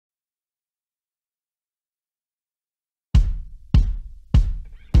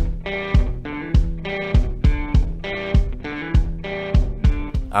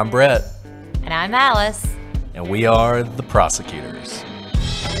I'm Brett. And I'm Alice. And we are the Prosecutors.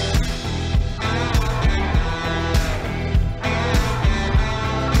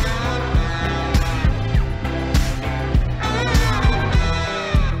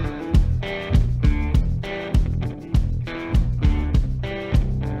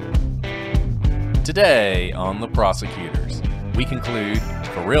 Today on The Prosecutors, we conclude,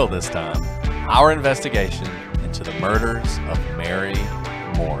 for real this time, our investigation into the murders of Mary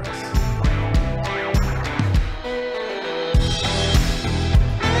Morris.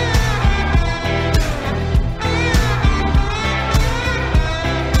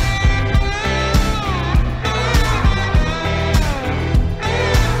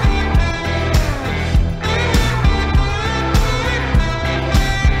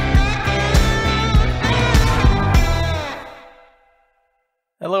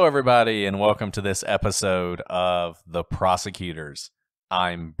 Hello, everybody, and welcome to this episode of The Prosecutors.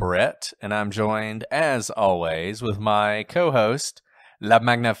 I'm Brett, and I'm joined, as always, with my co-host, La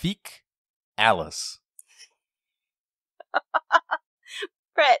Magnifique Alice.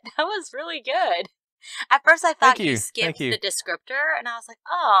 Brett, that was really good. At first, I thought you skipped the descriptor, and I was like,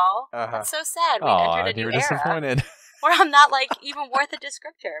 "Oh, that's so sad. We entered a new era disappointed. where I'm not like even worth a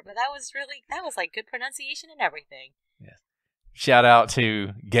descriptor." But that was like good pronunciation and everything. Yes. Shout out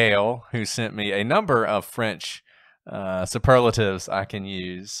to Gail, who sent me a number of French superlatives I can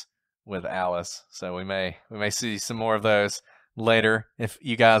use with Alice. So we may see some more of those later. If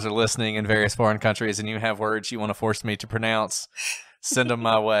you guys are listening in various foreign countries and you have words you want to force me to pronounce, send them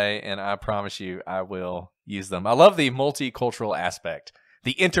my way, and I promise you I will use them. I love the multicultural aspect,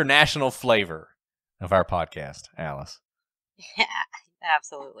 the international flavor of our podcast, Alice. Yeah,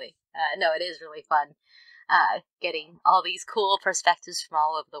 absolutely. No, it is really fun. Getting all these cool perspectives from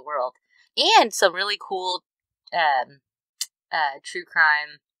all over the world, and some really cool true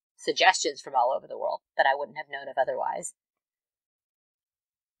crime suggestions from all over the world that I wouldn't have known of otherwise.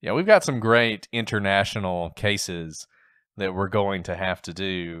 Yeah, we've got some great international cases that we're going to have to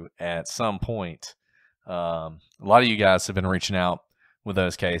do at some point. A lot of you guys have been reaching out with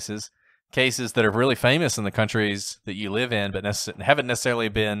those cases that are really famous in the countries that you live in, but haven't necessarily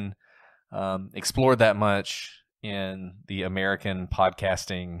been explored that much in the American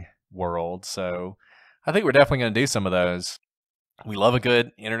podcasting world. So I think we're definitely going to do some of those. We love a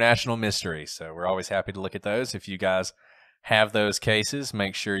good international mystery, so we're always happy to look at those. If you guys have those cases,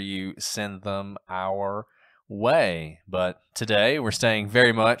 make sure you send them our way. But today we're staying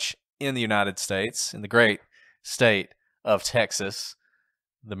very much in the United States, in the great state of Texas.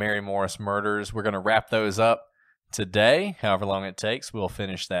 The Mary Morris murders, we're going to wrap those up today. However long it takes, we'll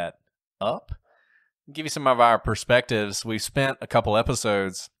finish that up. Give you some of our perspectives. We've spent a couple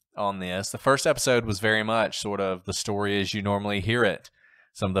episodes on this. The first episode was very much sort of the story as you normally hear it,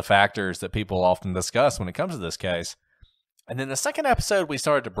 some of the factors that people often discuss when it comes to this case. And then the second episode, we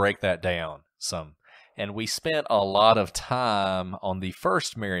started to break that down some. And we spent a lot of time on the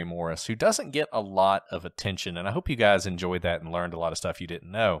first Mary Morris, who doesn't get a lot of attention. And I hope you guys enjoyed that and learned a lot of stuff you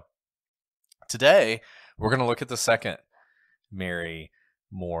didn't know. Today, we're going to look at the second Mary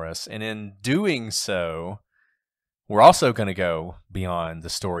Morris, and in doing so, we're also going to go beyond the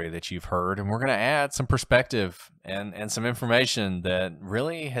story that you've heard, and we're going to add some perspective and some information that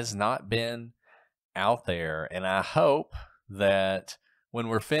really has not been out there. And I hope that when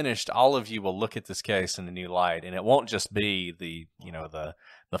we're finished, all of you will look at this case in a new light, and it won't just be the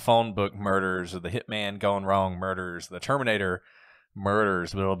phone book murders or the hitman gone wrong murders, the Terminator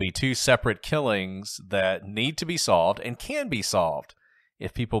murders, but it'll be two separate killings that need to be solved and can be solved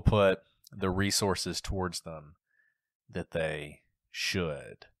if people put the resources towards them that they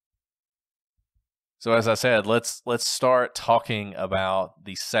should. So as I said, let's start talking about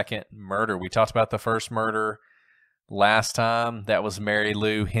the second murder. We talked about the first murder last time. That was Mary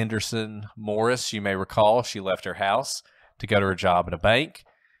Lou Henderson Morris. You may recall she left her house to go to her job at a bank.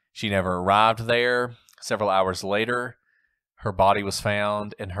 She never arrived there. Several hours later, her body was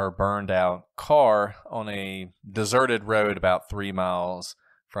found in her burned out car on a deserted road about 3 miles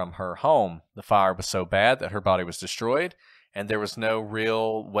from her home. The fire was so bad that her body was destroyed, and there was no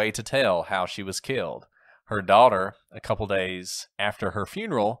real way to tell how she was killed. Her daughter, a couple days after her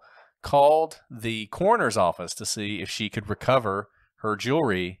funeral, called the coroner's office to see if she could recover her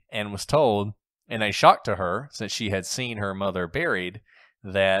jewelry, and was told, in a shock to her, since she had seen her mother buried,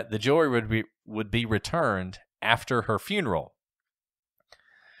 that the jewelry would be returned after her funeral.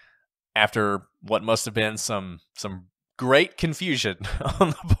 After what must have been some great confusion on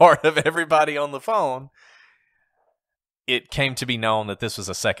the part of everybody on the phone, it came to be known that this was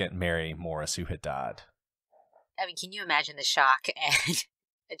a second Mary Morris who had died. I mean, can you imagine the shock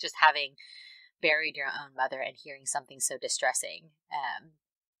It's just having buried your own mother and hearing something so distressing.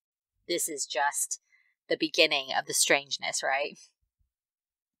 This is just the beginning of the strangeness, right?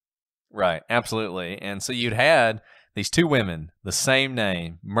 Right, absolutely. And so you'd had these two women, the same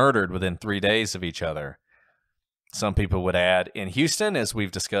name, murdered within 3 days of each other. Some people would add in Houston, as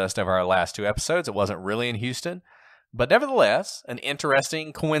we've discussed over our last 2 episodes. It wasn't really in Houston, but nevertheless, an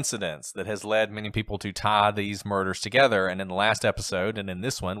interesting coincidence that has led many people to tie these murders together. And in the last episode and in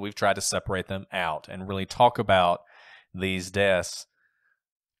this one, we've tried to separate them out and really talk about these deaths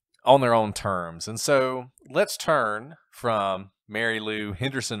on their own terms. And so let's turn from Mary Lou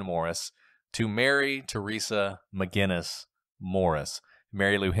Henderson Morris to Mary Teresa McGinnis Morris.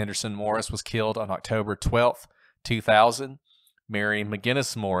 Mary Lou Henderson Morris was killed on October 12th, 2000. Mary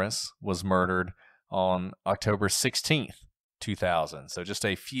McGinnis Morris was murdered on October 16th, 2000. So just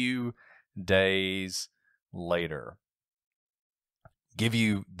a few days later. Give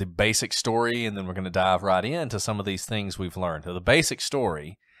you the basic story, and then we're going to dive right into some of these things we've learned. So the basic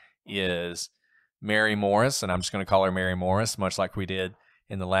story is Mary Morris, and I'm just going to call her Mary Morris, much like we did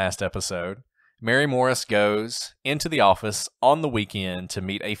in the last episode. Mary Morris goes into the office on the weekend to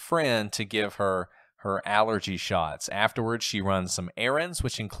meet a friend to give her allergy shots. Afterwards, she runs some errands,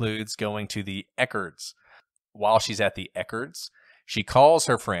 which includes going to the Eckards. While she's at the Eckards, she calls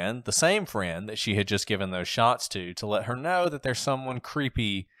her friend, the same friend that she had just given those shots to let her know that there's someone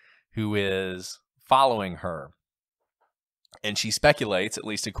creepy who is following her. And she speculates, at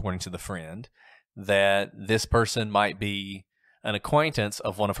least according to the friend, that this person might be an acquaintance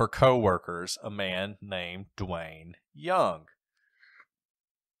of one of her co-workers, a man named Duane Young.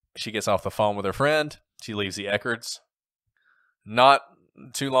 She gets off the phone with her friend. She leaves the Eckards. Not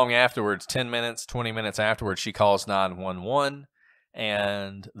too long afterwards, 10 minutes, 20 minutes afterwards, she calls 911,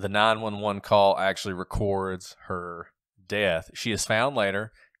 and the 911 call actually records her death. She is found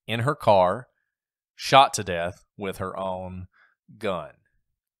later in her car, shot to death with her own gun.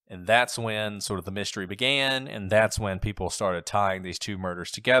 And that's when sort of the mystery began, and that's when people started tying these two murders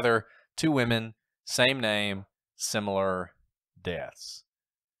together. Two women, same name, similar deaths.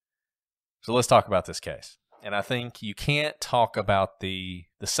 So let's talk about this case. And I think you can't talk about the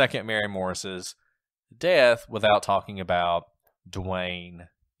second Mary Morris's death without talking about Duane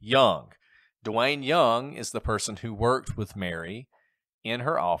Young. Duane Young is the person who worked with Mary in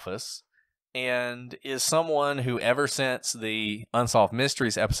her office and is someone who, ever since the Unsolved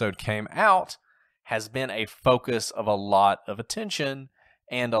Mysteries episode came out, has been a focus of a lot of attention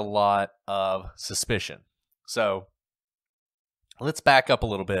and a lot of suspicion. So let's back up a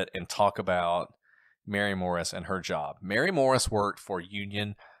little bit and talk about Mary Morris and her job. Mary Morris worked for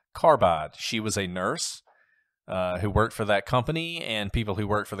Union Carbide. She was a nurse who worked for that company, and people who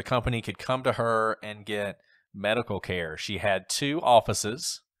worked for the company could come to her and get medical care. She had 2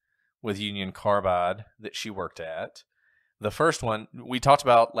 offices with Union Carbide that she worked at. The first one we talked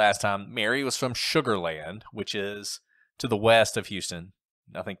about last time, Mary was from Sugar Land, which is to the west of Houston.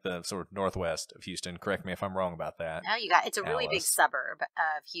 I think the sort of northwest of Houston. Correct me if I'm wrong about that. No, it's a really big suburb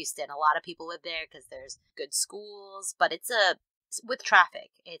of Houston. A lot of people live there because there's good schools, but with traffic,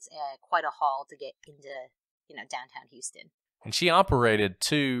 it's quite a haul to get into, downtown Houston. And she operated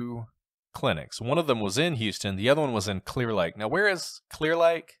 2 clinics. One of them was in Houston. The other one was in Clear Lake. Now, where is Clear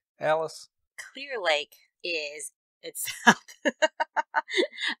Lake, Alice? Clear Lake it's south.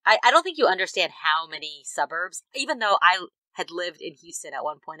 I don't think you understand how many suburbs, even though I had lived in Houston at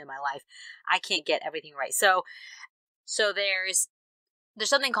one point in my life, I can't get everything right. So there's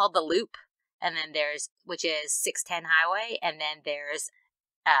something called the Loop, and then which is 610 Highway, and then there's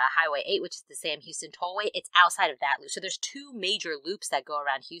Highway 8, which is the Sam Houston Tollway. It's outside of that loop. So there's 2 major loops that go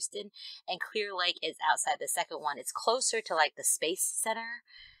around Houston, and Clear Lake is outside the second one. It's closer to like the Space Center,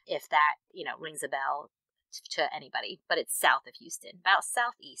 if that, rings a bell to anybody, but it's south of Houston, about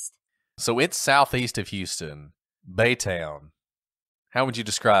southeast. So it's southeast of Houston. Baytown. How would you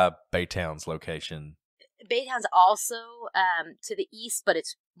describe Baytown's location? Baytown's also to the east, but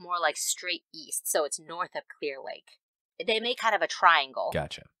it's more like straight east. So it's north of Clear Lake. They make kind of a triangle.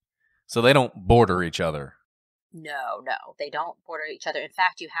 Gotcha. So they don't border each other? No, they don't border each other. In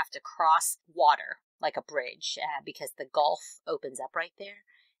fact, you have to cross water like a bridge because the Gulf opens up right there.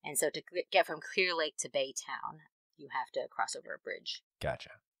 And so to get from Clear Lake to Baytown, you have to cross over a bridge.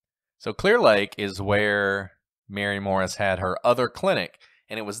 Gotcha. So Clear Lake is where Mary Morris had her other clinic,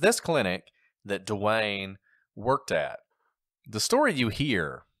 and it was this clinic that Duane worked at. The story you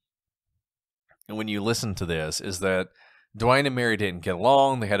hear when you listen to this is that Duane and Mary didn't get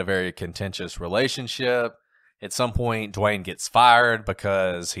along. They had a very contentious relationship, At some point, Duane gets fired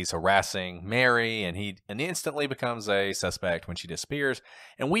because he's harassing Mary, and he instantly becomes a suspect when she disappears.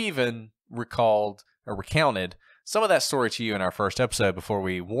 And we even recounted some of that story to you in our first episode before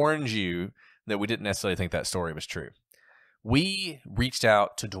we warned you that we didn't necessarily think that story was true. We reached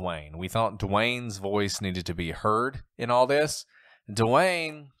out to Duane. We thought Duane's voice needed to be heard in all this.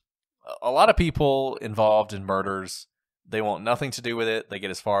 Duane, a lot of people involved in murders, they want nothing to do with it. They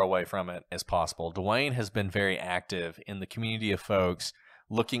get as far away from it as possible. Duane has been very active in the community of folks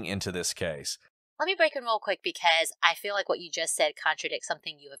looking into this case. Let me break in real quick because I feel like what you just said contradicts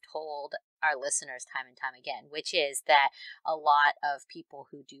something you have told our listeners time and time again, which is that a lot of people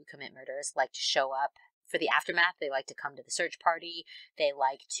who do commit murders like to show up for the aftermath. They like to come to the search party. They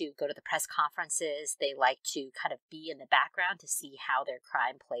like to go to the press conferences. They like to kind of be in the background to see how their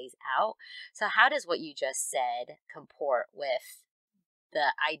crime plays out. So how does what you just said comport with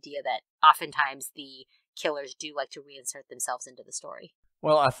the idea that oftentimes the killers do like to reinsert themselves into the story?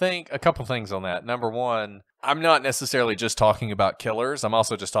 Well, I think a couple things on that. Number one, I'm not necessarily just talking about killers. I'm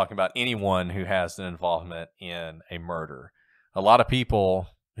also just talking about anyone who has an involvement in a murder. A lot of people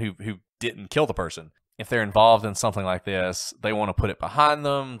who didn't kill the person, if they're involved in something like this, they want to put it behind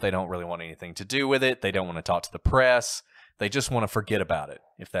them. They don't really want anything to do with it. They don't want to talk to the press. They just want to forget about it,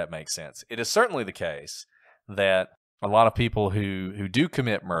 if that makes sense. It is certainly the case that a lot of people who do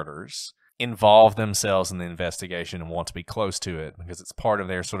commit murders involve themselves in the investigation and want to be close to it because it's part of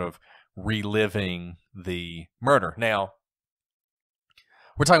their sort of reliving the murder. Now,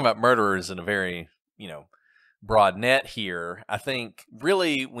 we're talking about murderers in a very, broad net here. I think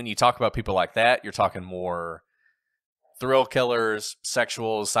really when you talk about people like that, you're talking more thrill killers,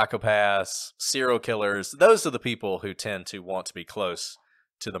 sexuals, psychopaths, serial killers. Those are the people who tend to want to be close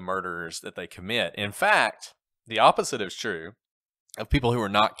to the murders that they commit. In fact, the opposite is true of people who are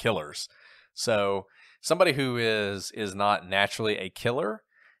not killers. So somebody who is not naturally a killer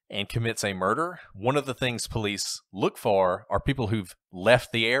and commits a murder, one of the things police look for are people who've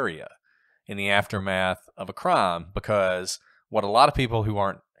left the area in the aftermath of a crime, because what a lot of people who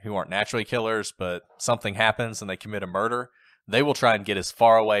aren't naturally killers, but something happens and they commit a murder, they will try and get as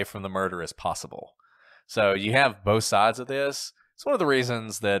far away from the murder as possible. So you have both sides of this. It's one of the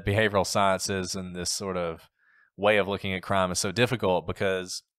reasons that behavioral sciences and this sort of way of looking at crime is so difficult,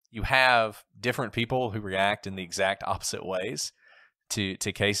 because you have different people who react in the exact opposite ways to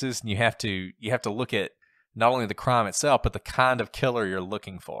cases, and you have to look at not only the crime itself, but the kind of killer you're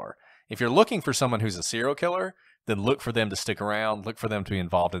looking for. If you're looking for someone who's a serial killer, then look for them to stick around, look for them to be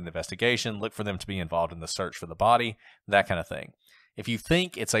involved in the investigation, look for them to be involved in the search for the body, that kind of thing. If you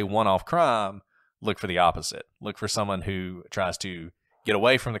think it's a one-off crime, look for the opposite. Look for someone who tries to get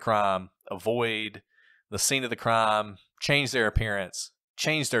away from the crime, avoid the scene of the crime, change their appearance,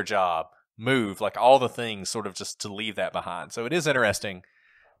 change their job, move, like all the things sort of just to leave that behind. So it is interesting,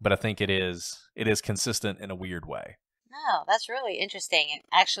 but I think it is consistent in a weird way. No, that's really interesting. It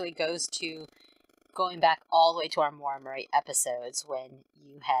actually goes to going back all the way to our Maura Murray episodes when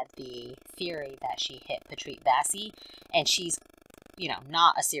you had the theory that she hit Patrick Bassey, and she's,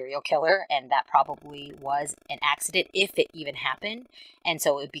 not a serial killer, and that probably was an accident if it even happened. And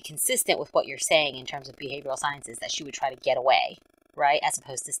so it would be consistent with what you're saying in terms of behavioral sciences, that she would try to get away, right, as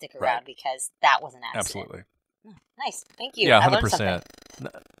opposed to stick around because that was an accident. Absolutely. Nice. Thank you. Yeah, 100%. I learned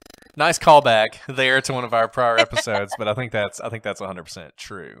something. Nice callback there to one of our prior episodes, but I think that's 100%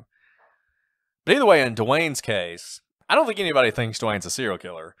 true. But either way, in Duane's case, I don't think anybody thinks Duane's a serial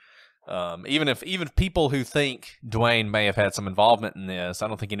killer. Even people who think Duane may have had some involvement in this, I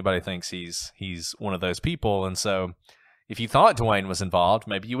don't think anybody thinks he's one of those people. And so, if you thought Duane was involved,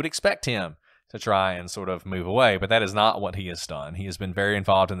 maybe you would expect him to try and sort of move away, but that is not what he has done. He has been very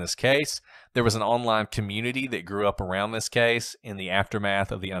involved in this case. There was an online community that grew up around this case in the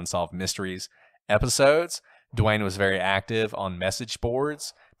aftermath of the Unsolved Mysteries episodes. Duane was very active on message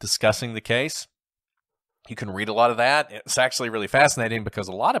boards discussing the case. You can read a lot of that. It's actually really fascinating because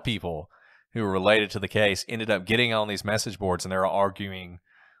a lot of people who were related to the case ended up getting on these message boards and they were arguing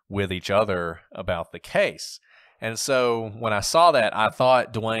with each other about the case. And so when I saw that, I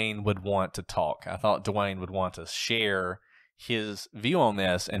thought Duane would want to talk. I thought Duane would want to share his view on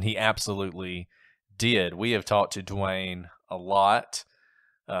this, and he absolutely did. We have talked to Duane a lot.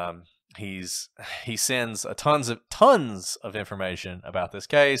 He sends tons of information about this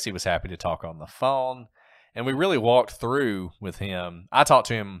case. He was happy to talk on the phone, and we really walked through with him. I talked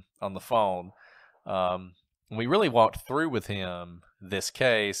to him on the phone. We really walked through with him this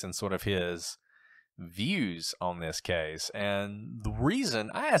case and sort of his views on this case. And the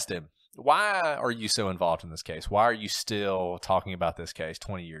reason I asked him, why are you so involved in this case? Why are you still talking about this case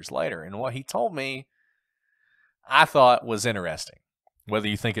 20 years later? And what he told me I thought was interesting, whether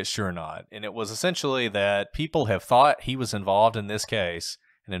you think it's true or not. And it was essentially that people have thought he was involved in this case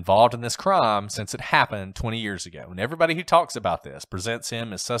and involved in this crime since it happened 20 years ago. And everybody who talks about this presents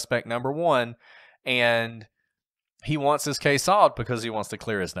him as suspect number one, and he wants this case solved because he wants to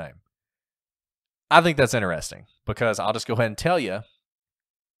clear his name. I think that's interesting because I'll just go ahead and tell you,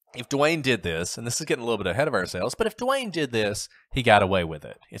 if Duane did this, and this is getting a little bit ahead of ourselves, but if Duane did this, he got away with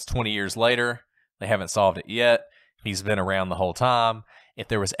it. It's 20 years later. They haven't solved it yet. He's been around the whole time. If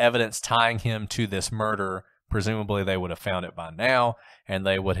there was evidence tying him to this murder, presumably they would have found it by now, and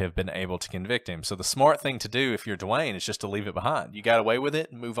they would have been able to convict him. So the smart thing to do if you're Duane is just to leave it behind. You got away with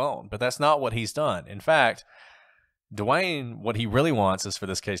it and move on. But that's not what he's done. In fact, Duane, what he really wants is for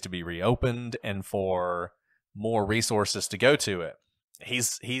this case to be reopened and for more resources to go to it.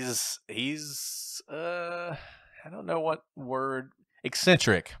 He's I don't know what word,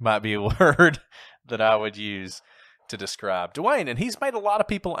 eccentric might be a word that I would use to describe Duane, and he's made a lot of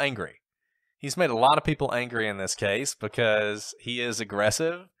people angry. He's made a lot of people angry in this case because he is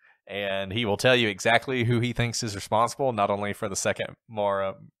aggressive, and he will tell you exactly who he thinks is responsible, not only for the second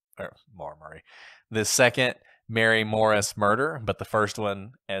the second Mary Morris murder, but the first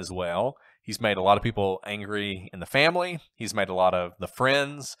one as well. He's made a lot of people angry in the family. He's made a lot of the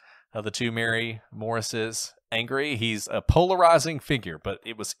friends of the two Mary Morrises angry. He's a polarizing figure, but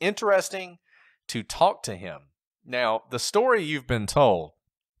it was interesting to talk to him. Now, the story you've been told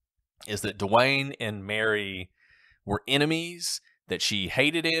is that Duane and Mary were enemies, that she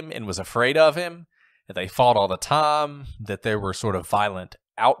hated him and was afraid of him, that they fought all the time, that there were sort of violent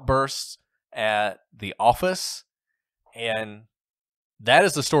outbursts at the office, and that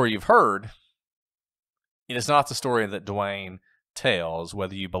is the story you've heard. It is not the story that Duane tells,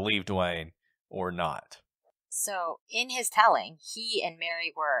 whether you believe Duane or not. So, in his telling, he and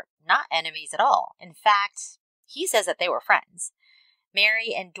Mary were not enemies at all. In fact, he says that they were friends.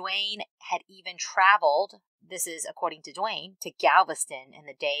 Mary and Duane had even traveled, this is according to Duane, to Galveston in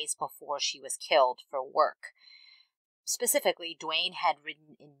the days before she was killed for work. Specifically, Duane had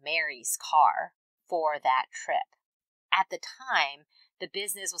ridden in Mary's car for that trip. At the time, the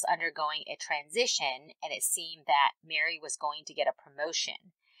business was undergoing a transition, and it seemed that Mary was going to get a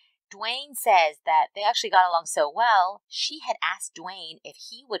promotion. Duane says that they actually got along so well, she had asked Duane if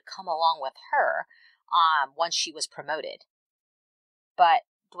he would come along with her once she was promoted. But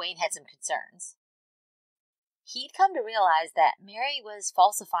Duane had some concerns. He'd come to realize that Mary was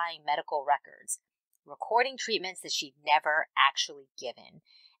falsifying medical records, recording treatments that she'd never actually given,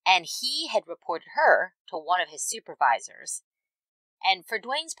 and he had reported her to one of his supervisors. And for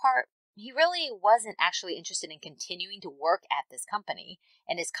Duane's part, he really wasn't actually interested in continuing to work at this company,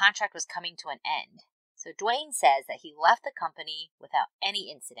 and his contract was coming to an end. So Duane says that he left the company without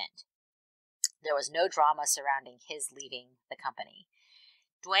any incident. There was no drama surrounding his leaving the company.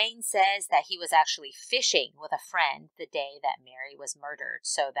 Duane says that he was actually fishing with a friend the day that Mary was murdered,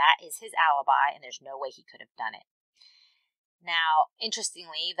 so that is his alibi, and there's no way he could have done it. Now,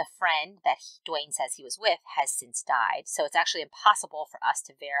 interestingly, the friend that Duane says he was with has since died, so it's actually impossible for us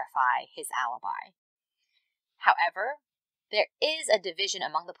to verify his alibi. However, there is a division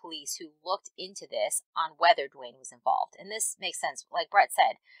among the police who looked into this on whether Duane was involved, and this makes sense. Like Brett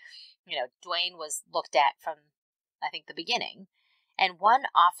said, Duane was looked at from, I think, the beginning, and one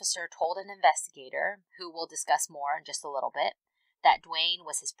officer told an investigator, who we'll discuss more in just a little bit, that Duane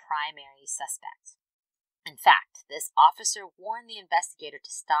was his primary suspect. In fact, this officer warned the investigator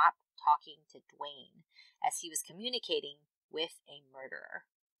to stop talking to Duane as he was communicating with a murderer.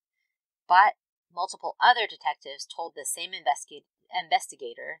 But multiple other detectives told the same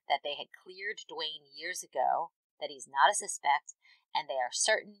investigator that they had cleared Duane years ago, that he's not a suspect, and they are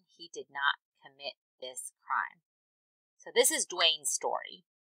certain he did not commit this crime. So this is Duane's story,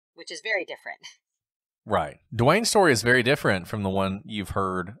 which is very different. Right. Duane's story is very different from the one you've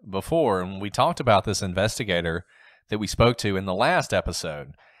heard before. And we talked about this investigator that we spoke to in the last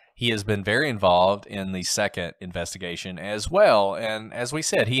episode. He has been very involved in the second investigation as well. And as we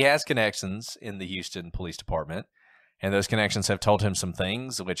said, he has connections in the Houston Police Department. And those connections have told him some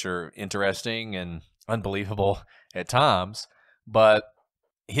things which are interesting and unbelievable at times. But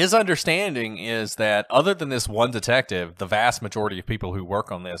his understanding is that other than this one detective, the vast majority of people who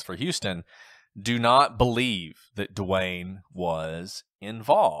work on this for Houston do not believe that Duane was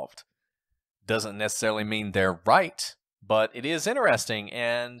involved. Doesn't necessarily mean they're right, but it is interesting.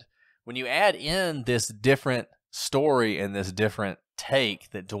 And when you add in this different story and this different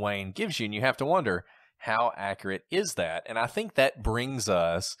take that Duane gives you, and you have to wonder, how accurate is that? And I think that brings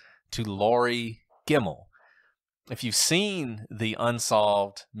us to Laurie Gimmel. if you've seen the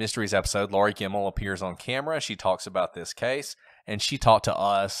Unsolved Mysteries episode, Laurie Gimmel appears on camera. She talks about this case, and she talked to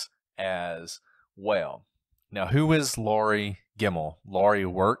us as well. Now, who is Laurie Gimmel? Laurie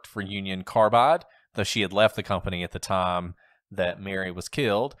worked for Union Carbide, though she had left the company at the time that Mary was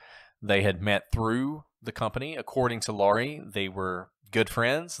killed. They had met through the company. According to Laurie, they were good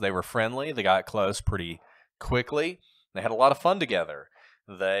friends. They were friendly. They got close pretty quickly. They had a lot of fun together.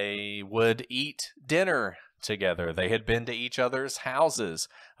 They would eat dinner together. They had been to each other's houses.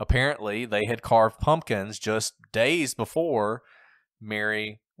 Apparently, they had carved pumpkins just days before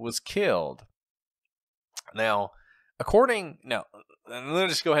Mary was killed. Now, let me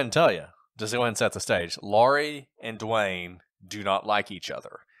just go ahead and tell you, just go ahead and set the stage. Laurie and Duane do not like each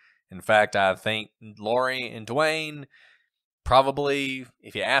other. In fact, I think Laurie and Duane probably,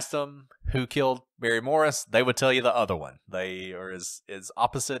 if you asked them who killed Mary Morris, they would tell you the other one. They are as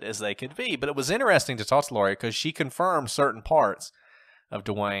opposite as they could be. But it was interesting to talk to Laurie because she confirmed certain parts of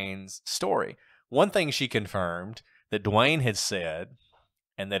Duane's story. One thing she confirmed that Duane had said,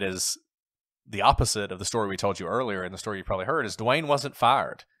 and that is the opposite of the story we told you earlier, and the story you probably heard, is Duane wasn't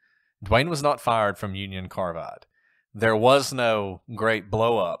fired. Duane was not fired from Union Carbide. There was no great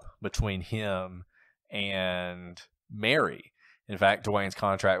blow-up between him and Mary. In fact, Duane's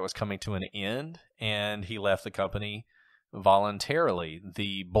contract was coming to an end, and he left the company voluntarily.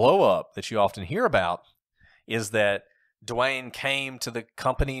 The blow-up that you often hear about is that Duane came to the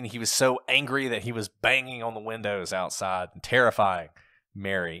company, and he was so angry that he was banging on the windows outside and terrifying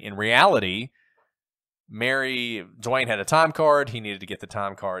Mary. In reality, Duane had a time card. He needed to get the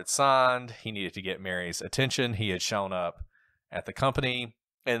time card signed. He needed to get Mary's attention. He had shown up at the company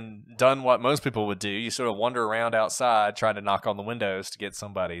and done what most people would do. You sort of wander around outside trying to knock on the windows to get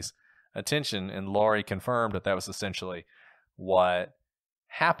somebody's attention. And Laurie confirmed that was essentially what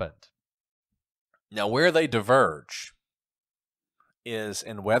happened. Now, where they diverge is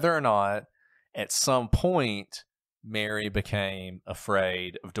in whether or not at some point Mary became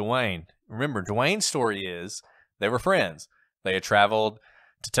afraid of Duane. Remember, Duane's story is they were friends. They had traveled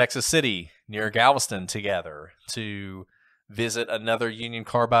to Texas City near Galveston together to visit another Union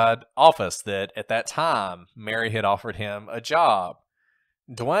Carbide office that at that time Mary had offered him a job.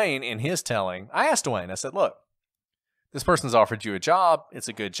 Duane, in his telling, I asked Duane, I said, look, this person's offered you a job. It's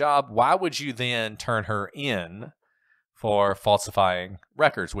a good job. Why would you then turn her in for falsifying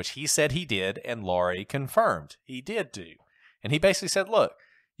records, which he said he did, and Laurie confirmed he did do. And he basically said, look,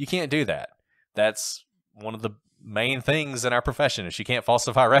 you can't do that. That's one of the main things in our profession is you can't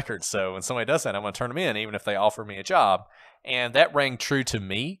falsify records. So when somebody does that, I'm going to turn them in, even if they offer me a job. And that rang true to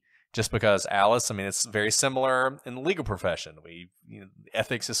me just because Alice, it's very similar in the legal profession.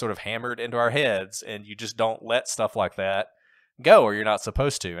 Ethics is sort of hammered into our heads, and you just don't let stuff like that go, or you're not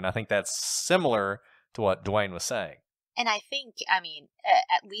supposed to. And I think that's similar to what Duane was saying. And I think,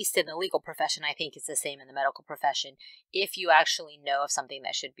 at least in the legal profession, I think it's the same in the medical profession. If you actually know of something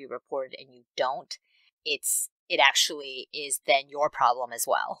that should be reported and you don't, it actually is then your problem as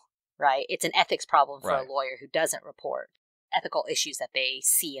well, right? It's an ethics problem for a lawyer who doesn't report ethical issues that they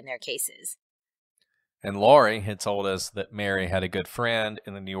see in their cases. And Laurie had told us that Mary had a good friend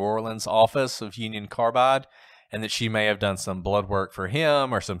in the New Orleans office of Union Carbide, and that she may have done some blood work for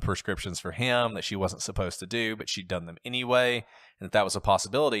him or some prescriptions for him that she wasn't supposed to do, but she'd done them anyway, and that was a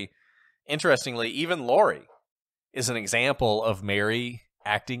possibility. Interestingly, even Laurie is an example of Mary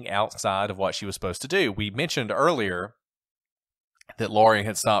acting outside of what she was supposed to do. We mentioned earlier that Laurie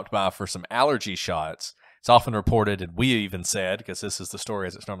had stopped by for some allergy shots. It's often reported, and we even said, because this is the story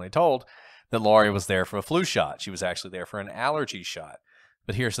as it's normally told, that Laurie was there for a flu shot. She was actually there for an allergy shot.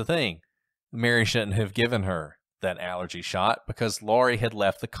 But here's the thing. Mary shouldn't have given her that allergy shot because Laurie had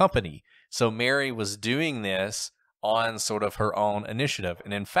left the company. So Mary was doing this on sort of her own initiative.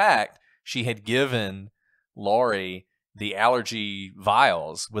 And in fact, she had given Laurie the allergy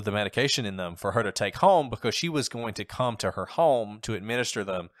vials with the medication in them for her to take home because she was going to come to her home to administer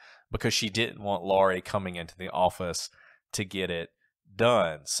them because she didn't want Laurie coming into the office to get it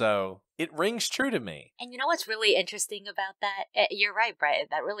done. So it rings true to me. And you know what's really interesting about that? You're right, Brett.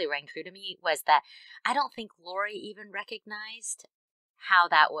 That really rang true to me was that I don't think Laurie even recognized how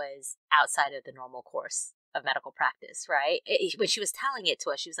that was outside of the normal course of medical practice, right? When she was telling it to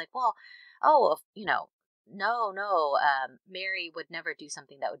us, she was like, well, no, Mary would never do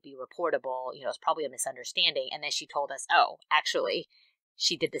something that would be reportable. It's probably a misunderstanding. And then she told us, oh, actually,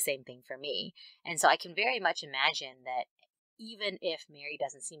 she did the same thing for me. And so I can very much imagine that even if Mary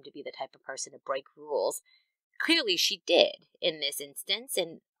doesn't seem to be the type of person to break rules, clearly she did in this instance.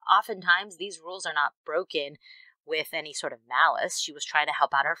 And oftentimes these rules are not broken with any sort of malice. She was trying to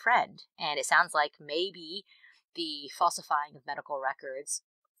help out her friend. And it sounds like maybe the falsifying of medical records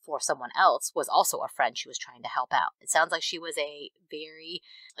for someone else was also a friend she was trying to help out. It sounds like she was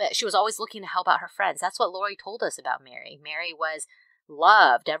she was always looking to help out her friends. That's what Laurie told us about Mary. Mary was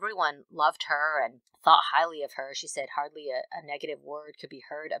loved. Everyone loved her and thought highly of her. She said hardly a negative word could be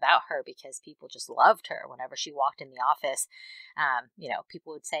heard about her because people just loved her. Whenever she walked in the office,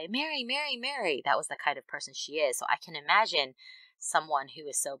 people would say, Mary, Mary, Mary. That was the kind of person she is. So I can imagine someone who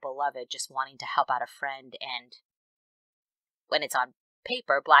is so beloved just wanting to help out a friend, and when it's on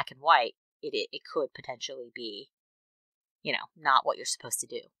paper, black and white, it could potentially be, not what you're supposed to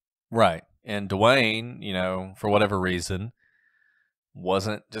do. Right. And Duane, for whatever reason,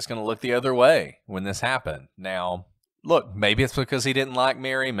 wasn't just going to look the other way when this happened. Now, look, maybe it's because he didn't like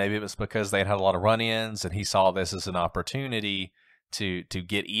Mary. Maybe it was because they'd had a lot of run-ins and he saw this as an opportunity to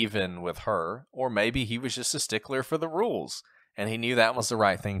get even with her. Or maybe he was just a stickler for the rules and he knew that was the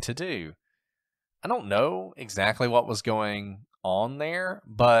right thing to do. I don't know exactly what was going on there,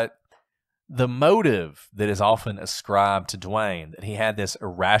 but the motive that is often ascribed to Duane, that he had this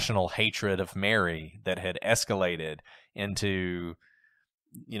irrational hatred of Mary that had escalated into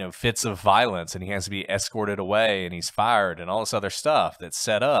fits of violence and he has to be escorted away and he's fired and all this other stuff that's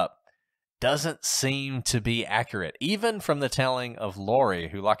set up, doesn't seem to be accurate, even from the telling of Laurie,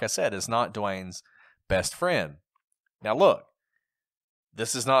 who, like I said, is not Duane's best friend. Now, look,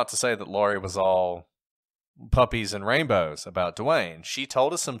 this is not to say that Laurie was all puppies and rainbows about Duane. She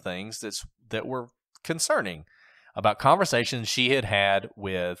told us some things that were concerning about conversations she had had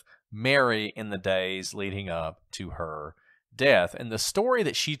with Mary in the days leading up to her death. And the story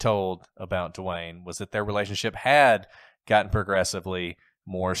that she told about Duane was that their relationship had gotten progressively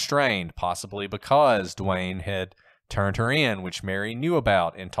more strained, possibly because Duane had turned her in, which Mary knew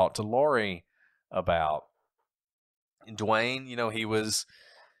about and talked to Laurie about. And Duane, he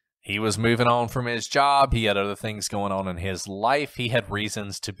was moving on from his job. He had other things going on in his life. He had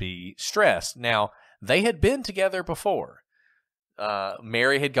reasons to be stressed. Now, they had been together before.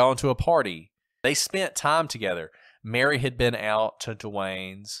 Mary had gone to a party. They spent time together. Mary had been out to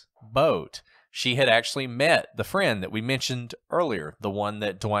Duane's boat. She had actually met the friend that we mentioned earlier, the one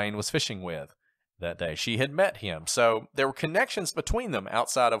that Duane was fishing with that day. She had met him. So there were connections between them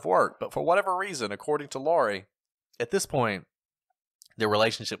outside of work. But for whatever reason, according to Laurie, at this point, their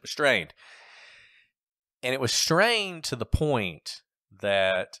relationship was strained. And it was strained to the point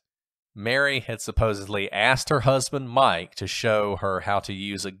that Mary had supposedly asked her husband, Mike, to show her how to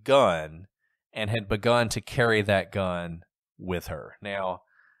use a gun and had begun to carry that gun with her. Now,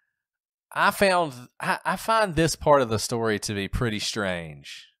 I find this part of the story to be pretty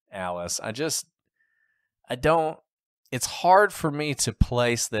strange, Alice. It's hard for me to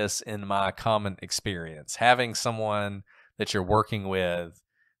place this in my common experience. Having someone that you're working with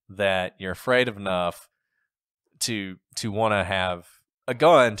that you're afraid of enough to want to have a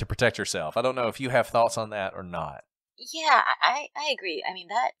gun to protect yourself. I don't know if you have thoughts on that or not. Yeah, I agree. I mean,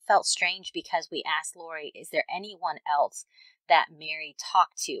 that felt strange because we asked Laurie, is there anyone else that Mary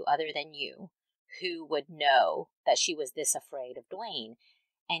talked to other than you who would know that she was this afraid of Duane?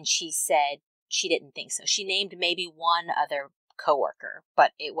 And she said she didn't think so. She named maybe one other coworker,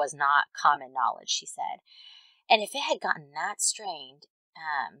 but it was not common knowledge, she said. And if it had gotten that strained,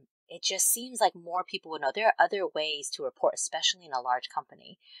 it just seems like more people would know. There are other ways to report, especially in a large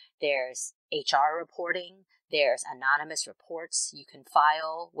company. There's HR reporting. There's anonymous reports you can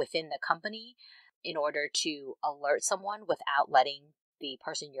file within the company in order to alert someone without letting the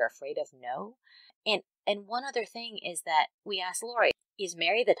person you're afraid of know. And one other thing is that we asked Laurie, is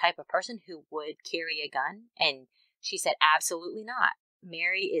Mary the type of person who would carry a gun? And she said, absolutely not.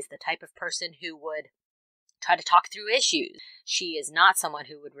 Mary is the type of person who would try to talk through issues. She is not someone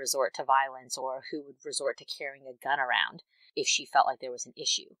who would resort to violence or who would resort to carrying a gun around if she felt like there was an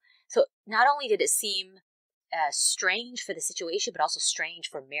issue. So not only did it seem strange for the situation, but also strange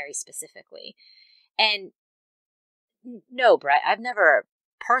for Mary specifically. And no, Brett, I've never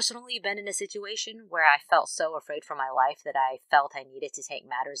personally been in a situation where I felt so afraid for my life that I felt I needed to take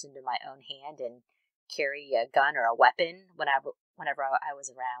matters into my own hand and carry a gun or a weapon whenever I was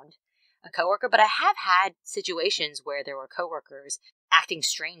around a coworker. But I have had situations where there were coworkers acting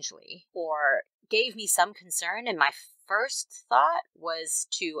strangely or gave me some concern, and my first thought was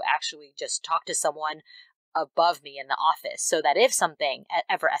to actually just talk to someone above me in the office so that if something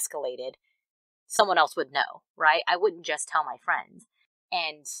ever escalated, someone else would know, right? I wouldn't just tell my friends.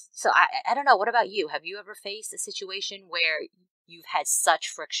 And so I don't know. What about you? Have you ever faced a situation where you've had such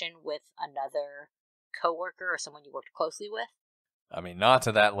friction with another coworker or someone you worked closely with? I mean, not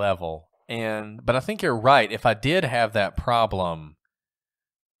to that level. But I think you're right. If I did have that problem,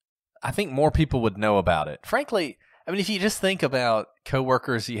 I think more people would know about it. Frankly, I mean, if you just think about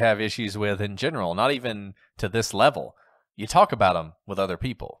coworkers you have issues with in general, not even to this level, you talk about them with other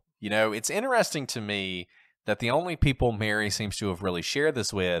people. It's interesting to me that the only people Mary seems to have really shared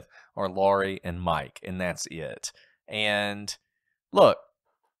this with are Laurie and Mike, and that's it. And look,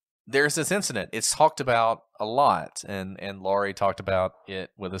 there's this incident. It's talked about a lot, and Laurie talked about it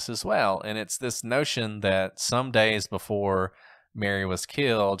with us as well. And it's this notion that some days before Mary was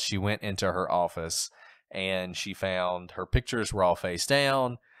killed, she went into her office and she found her pictures were all face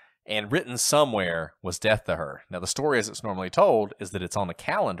down, and written somewhere was death to her. Now, the story as it's normally told is that it's on a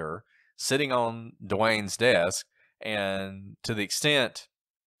calendar sitting on Duane's desk, and to the extent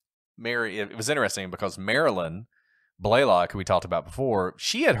Mary, it was interesting because Marilyn Blaylock, who we talked about before,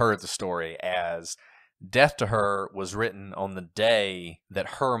 she had heard the story as death to her was written on the day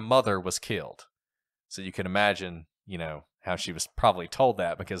that her mother was killed. So you can imagine, how she was probably told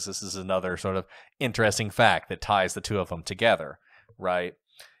that, because this is another sort of interesting fact that ties the two of them together, right?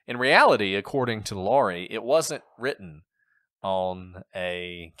 In reality, according to Laurie, it wasn't written on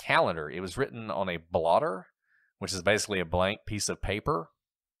a calendar. It was written on a blotter, which is basically a blank piece of paper.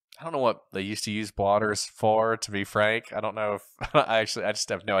 I don't know what they used to use blotters for, to be frank. I don't know if I just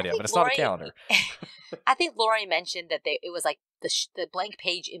have no idea, but it's not a calendar. I think Laurie mentioned that it was like the blank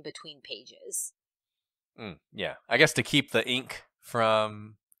page in between pages. Yeah, I guess to keep the ink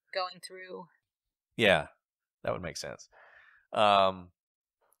from going through. Yeah, that would make sense.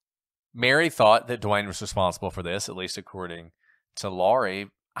 Mary thought that Duane was responsible for this, at least according to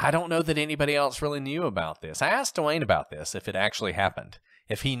Laurie. I don't know that anybody else really knew about this. I asked Duane about this, if it actually happened,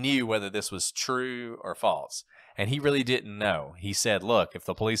 if he knew whether this was true or false. And he really didn't know. He said, look, if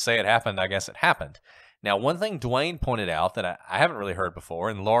the police say it happened, I guess it happened. Now, one thing Duane pointed out that I haven't really heard before,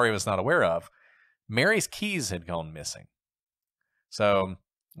 and Laurie was not aware of, Mary's keys had gone missing. So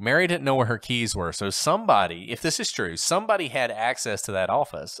Mary didn't know where her keys were. So somebody, if this is true, somebody had access to that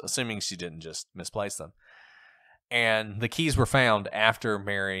office, assuming she didn't just misplace them. And the keys were found after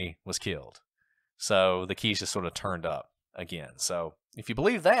Mary was killed. So the keys just sort of turned up again. So if you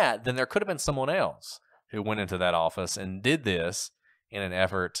believe that, then there could have been someone else who went into that office and did this in an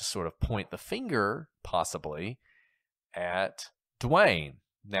effort to sort of point the finger, possibly, at Duane.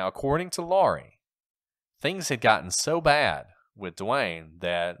 Now, according to Laurie, things had gotten so bad with Duane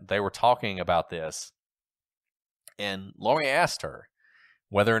that they were talking about this. And Laurie asked her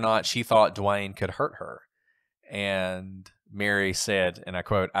whether or not she thought Duane could hurt her. And Mary said, and I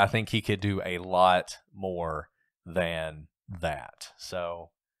quote, I think he could do a lot more than that. So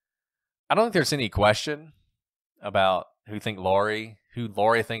I don't think there's any question about who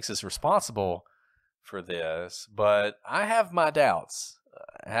Laurie thinks is responsible for this, but I have my doubts.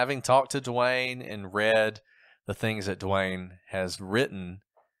 Having talked to Duane and read the things that Duane has written,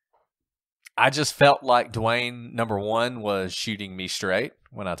 I just felt like Duane, number one, was shooting me straight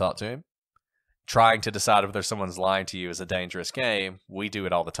when I talked to him. Trying to decide whether someone's lying to you is a dangerous game. We do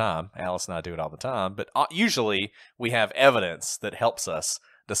it all the time. Alice and I do it all the time. But usually we have evidence that helps us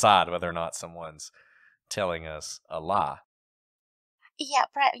decide whether or not someone's telling us a lie. Yeah,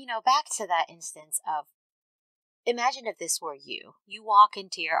 Brett, back to that instance of, imagine if this were you. You walk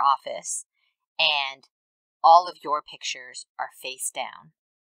into your office and all of your pictures are face down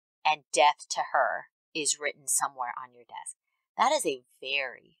and death to her is written somewhere on your desk. That is a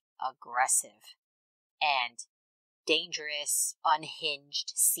very aggressive and dangerous,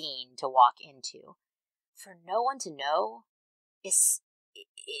 unhinged scene to walk into. For no one to know,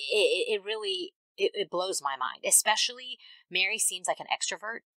 it really blows my mind. Especially, Mary seems like an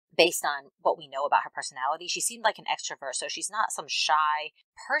extrovert based on what we know about her personality. She seemed like an extrovert, so she's not some shy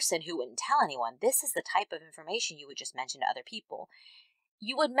person who wouldn't tell anyone. This is the type of information you would just mention to other people.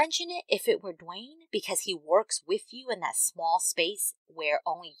 You would mention it if it were Duane, because he works with you in that small space where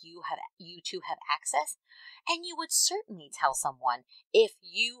only you two have access. And you would certainly tell someone if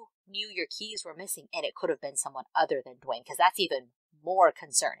you knew your keys were missing and it could have been someone other than Duane, because that's even more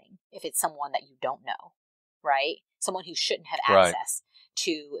concerning if it's someone that you don't know, right? Someone who shouldn't have access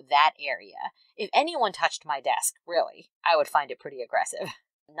to that area. If anyone touched my desk, really, I would find it pretty aggressive.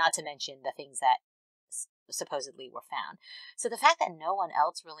 Not to mention the things that supposedly were found. So the fact that no one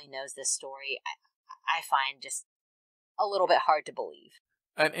else really knows this story, I find just a little bit hard to believe.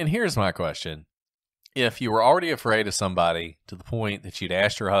 And here's my question. If you were already afraid of somebody to the point that you'd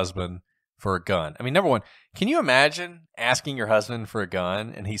asked your husband for a gun. I mean, number one, can you imagine asking your husband for a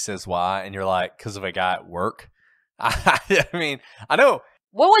gun and he says why? And you're like, because of a guy at work? I mean, I know.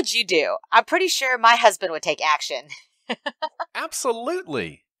 What would you do? I'm pretty sure my husband would take action.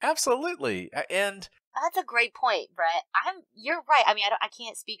 Absolutely. Absolutely. And That's a great point, Brett. You're right. I mean, I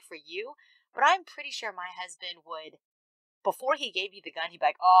can't speak for you, but I'm pretty sure my husband would, before he gave you the gun, he'd be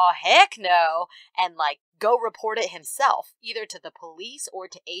like, "Oh, heck no," and like go report it himself, either to the police or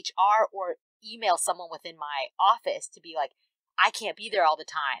to HR, or email someone within my office to be like, "I can't be there all the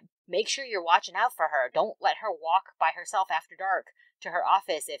time. Make sure you're watching out for her. Don't let her walk by herself after dark to her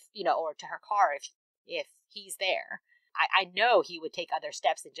office, if you know, or to her car if he's there." I know he would take other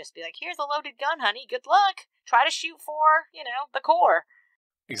steps than just be like, "Here's a loaded gun, honey. Good luck. Try to shoot for, the core."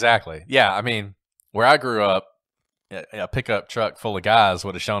 Exactly. Yeah, I mean, where I grew up, a pickup truck full of guys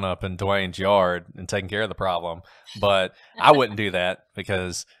would have shown up in Duane's yard and taken care of the problem. But I wouldn't do that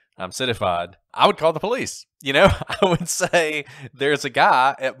because I'm citified. I would call the police. I would say there's a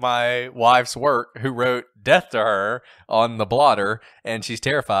guy at my wife's work who wrote death to her on the blotter and she's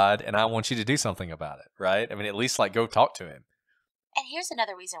terrified and I want you to do something about it, right? I mean, at least like go talk to him. And here's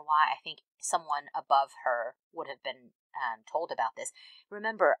another reason why I think someone above her would have been told about this.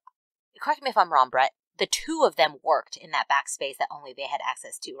 Remember, correct me if I'm wrong, Brett, the two of them worked in that back space that only they had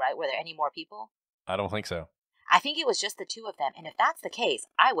access to, right? Were there any more people? I don't think so. I think it was just the two of them. And if that's the case,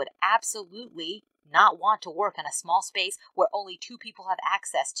 I would absolutely not want to work in a small space where only two people have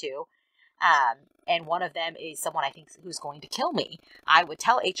access to. And one of them is someone I think who's going to kill me. I would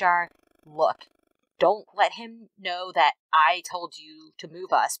tell HR, look, don't let him know that I told you to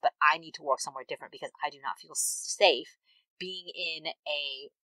move us, but I need to work somewhere different because I do not feel safe being in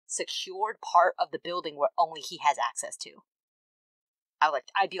a secured part of the building where only he has access to.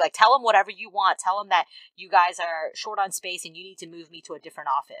 I'd be like, tell him whatever you want. Tell him that you guys are short on space and you need to move me to a different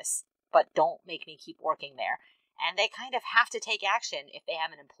office, but don't make me keep working there. And they kind of have to take action if they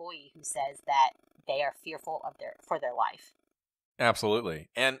have an employee who says that they are fearful for their life. Absolutely.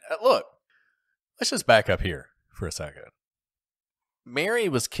 And look, let's just back up here for a second. Mary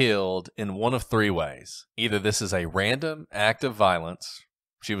was killed in one of three ways. Either this is a random act of violence.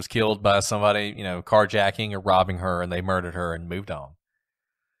 She was killed by somebody, carjacking or robbing her, and they murdered her and moved on.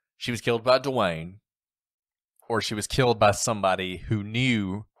 She was killed by Duane, or she was killed by somebody who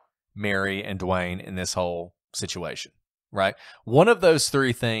knew Mary and Duane in this whole situation, right? One of those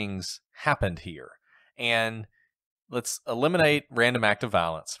three things happened here. And let's eliminate random act of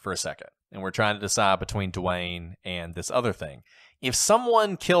violence for a second. And we're trying to decide between Duane and this other thing. If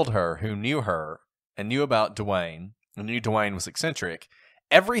someone killed her who knew her and knew about Duane and knew Duane was eccentric,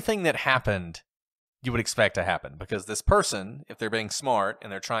 everything that happened you would expect to happen, because this person, if they're being smart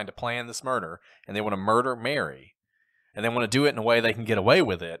and they're trying to plan this murder and they want to murder Mary and they want to do it in a way they can get away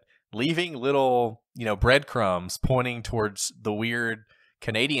with it, leaving little, breadcrumbs pointing towards the weird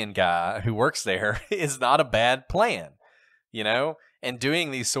Canadian guy who works there is not a bad plan, and doing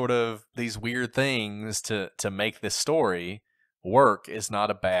these weird things to make this story work is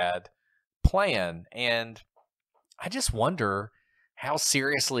not a bad plan. And I just wonder, how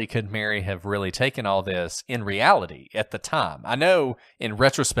seriously could Mary have really taken all this in reality at the time? I know in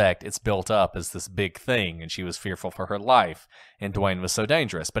retrospect it's built up as this big thing and she was fearful for her life and Duane was so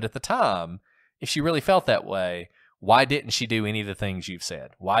dangerous. But at the time, if she really felt that way, why didn't she do any of the things you've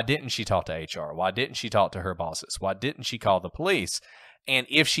said? Why didn't she talk to HR? Why didn't she talk to her bosses? Why didn't she call the police? And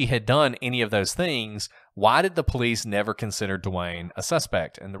if she had done any of those things, why did the police never consider Duane a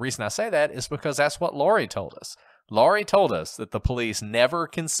suspect? And the reason I say that is because that's what Laurie told us. Laurie told us that the police never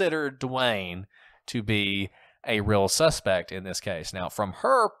considered Duane to be a real suspect in this case. Now, from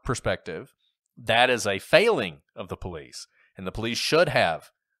her perspective, that is a failing of the police, and the police should have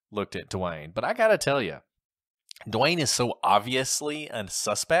looked at Duane. But I got to tell you, Duane is so obviously a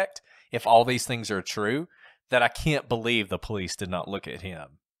suspect, if all these things are true, that I can't believe the police did not look at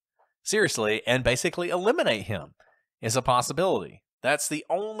him seriously and basically eliminate him as a possibility. That's the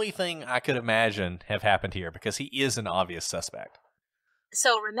only thing I could imagine have happened here, because he is an obvious suspect.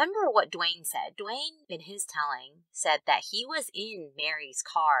 So remember what Duane said. Duane, in his telling, said that he was in Mary's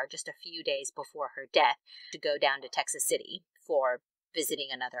car just a few days before her death to go down to Texas City for visiting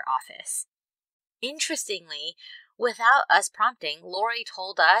another office. Interestingly, without us prompting, Laurie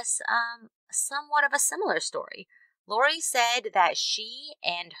told us somewhat of a similar story. Laurie said that she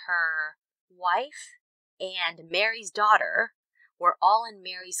and her wife and Mary's daughter were all in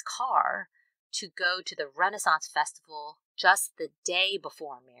Mary's car to go to the Renaissance Festival just the day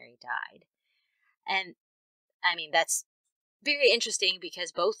before Mary died. And I mean, that's very interesting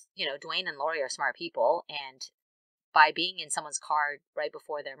because both, Duane and Laurie are smart people, and by being in someone's car right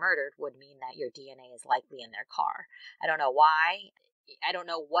before they're murdered would mean that your DNA is likely in their car. I don't know why. I don't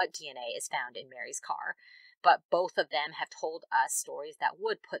know what DNA is found in Mary's car, but both of them have told us stories that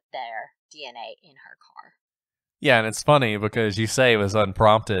would put their DNA in her car. Yeah, and it's funny because you say it was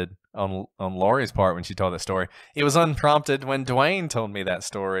unprompted on Laurie's part when she told that story. It was unprompted when Duane told me that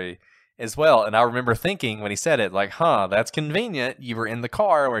story as well. And I remember thinking when he said it, like, huh, that's convenient. You were in the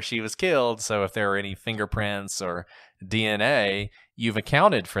car where she was killed. So if there were any fingerprints or DNA, you've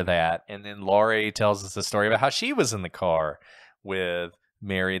accounted for that. And then Laurie tells us the story about how she was in the car with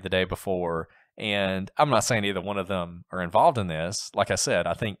Mary the day before. And I'm not saying either one of them are involved in this. Like I said,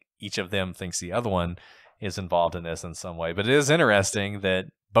 I think each of them thinks the other one is involved in this in some way. But it is interesting that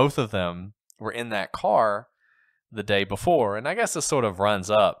both of them were in that car the day before. And I guess this sort of runs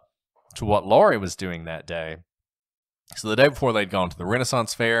up to what Laurie was doing that day. So the day before, they'd gone to the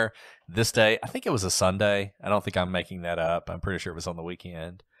Renaissance Fair. This day, I think it was a Sunday. I don't think I'm making that up. I'm pretty sure it was on the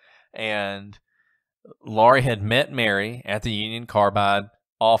weekend. And Laurie had met Mary at the Union Carbide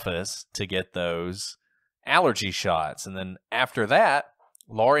office to get those allergy shots. And then after that,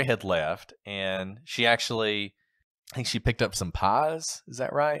 Laurie had left, and she actually, I think she picked up some pies. Is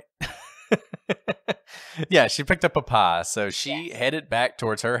that right? Yeah, she picked up a pie. So she headed back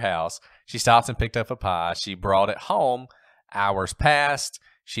towards her house. She stopped and picked up a pie. She brought it home. Hours passed.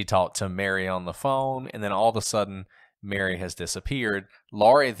 She talked to Mary on the phone, and then all of a sudden, Mary has disappeared.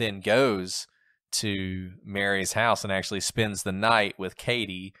 Laurie then goes to Mary's house and actually spends the night with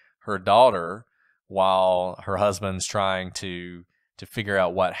Katie, her daughter, while her husband's trying to figure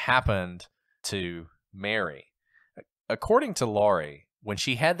out what happened to Mary. According to Laurie, when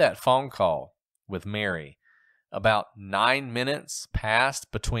she had that phone call with Mary, about 9 minutes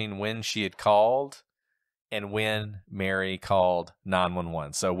passed between when she had called and when Mary called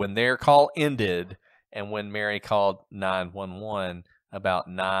 911. So when their call ended and when Mary called 911, about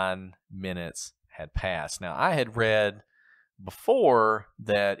 9 minutes had passed. Now, I had read before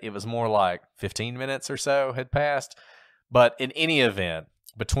that it was more like 15 minutes or so had passed. But in any event,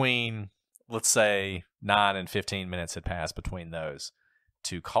 between, let's say, 9 and 15 minutes had passed between those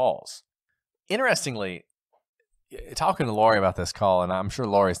two calls. Interestingly, talking to Laurie about this call, and I'm sure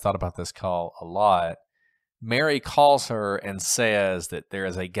Laurie's thought about this call a lot, Mary calls her and says that there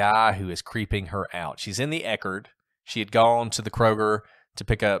is a guy who is creeping her out. She's in the Eckerd. She had gone to the Kroger to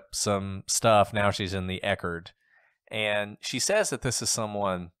pick up some stuff. Now she's in the Eckerd. And she says that this is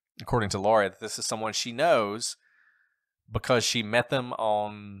someone, according to Laurie, that this is someone she knows because she met them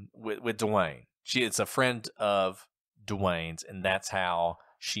with Duane. It's a friend of Duane's, and that's how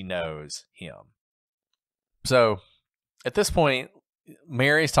she knows him. So at this point,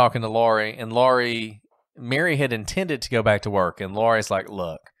 Mary's talking to Laurie, and Mary had intended to go back to work, and Laurie's like,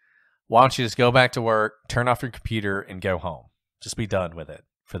 look, why don't you just go back to work, turn off your computer, and go home. Just be done with it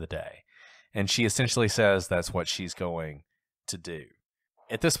for the day. And she essentially says that's what she's going to do.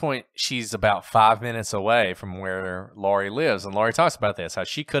 At this point, she's about 5 minutes away from where Laurie lives, and Laurie talks about this, how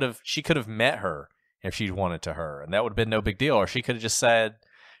she could have met her if she'd wanted to her, and that would have been no big deal. Or she could have just said,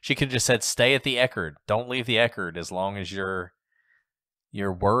 stay at the Eckerd. Don't leave the Eckerd as long as you're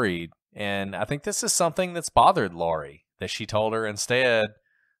worried. And I think this is something that's bothered Laurie, that she told her instead,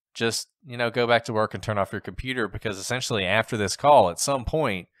 just, go back to work and turn off your computer, because essentially after this call, at some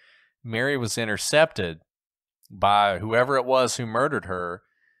point, Mary was intercepted by whoever it was who murdered her,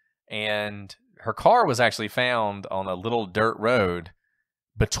 and her car was actually found on a little dirt road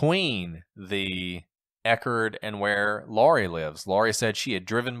between the Eckerd and where Laurie lives. Laurie said she had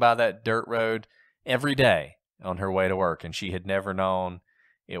driven by that dirt road every day on her way to work, and she had never known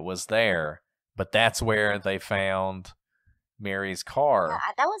it was there. But that's where they found Mary's car.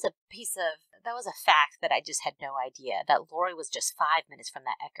 Yeah, that was a fact that I just had no idea, that Laurie was just 5 minutes from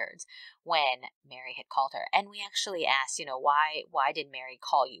that Eckerd's when Mary had called her. And we actually asked, why did Mary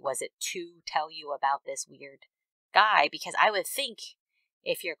call you? Was it to tell you about this weird guy? Because I would think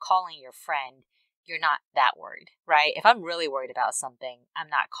if you're calling your friend, you're not that worried, right? If I'm really worried about something, I'm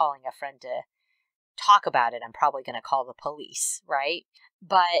not calling a friend to talk about it. I'm probably going to call the police, right?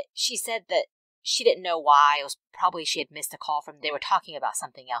 But she said that she didn't know why. It was probably she had missed a call they were talking about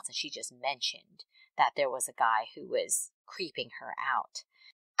something else, and she just mentioned that there was a guy who was creeping her out.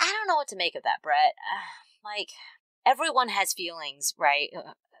 I don't know what to make of that, Brett. Everyone has feelings, right?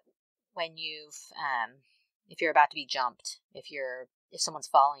 When if you're about to be jumped, if someone's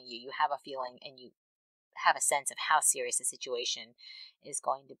following you, you have a feeling and you have a sense of how serious the situation is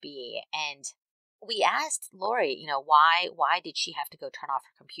going to be. And we asked Laurie, why did she have to go turn off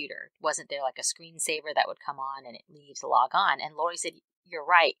her computer? Wasn't there like a screensaver that would come on and it leaves log on? And Laurie said, you're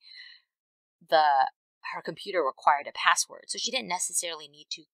right. Her computer required a password. So she didn't necessarily need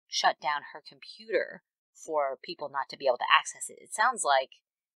to shut down her computer for people not to be able to access it. It sounds like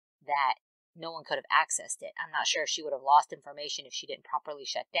that no one could have accessed it. I'm not sure if she would have lost information if she didn't properly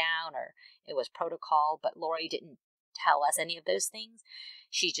shut down or it was protocol, but Laurie didn't tell us any of those things.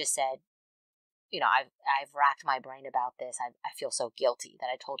 She just said, I've racked my brain about this. I feel so guilty that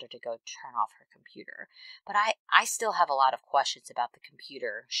I told her to go turn off her computer. But I still have a lot of questions about the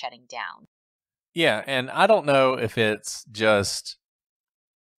computer shutting down. Yeah, and I don't know if it's just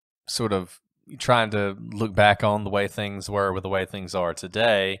sort of trying to look back on the way things were with the way things are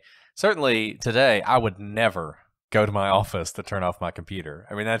today. Certainly today, I would never go to my office to turn off my computer.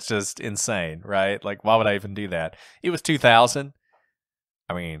 I mean, that's just insane, right? Like, why would I even do that? It was 2000.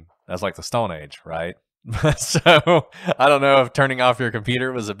 I mean, that's like the Stone Age, right? So I don't know if turning off your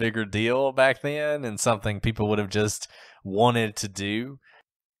computer was a bigger deal back then and something people would have just wanted to do.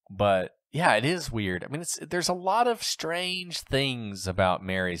 But yeah, it is weird. I mean, there's a lot of strange things about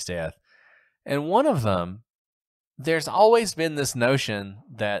Mary's death. And one of them, there's always been this notion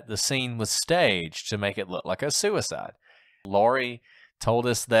that the scene was staged to make it look like a suicide. Laurie told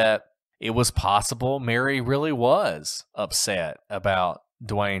us that it was possible Mary really was upset about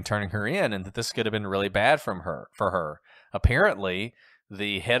Duane turning her in and that this could have been really bad for her. Apparently,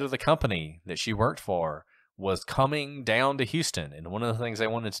 the head of the company that she worked for was coming down to Houston, and one of the things they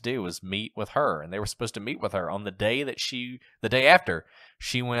wanted to do was meet with her, and they were supposed to meet with her on the day after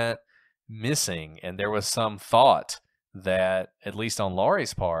she went missing, and there was some thought that, at least on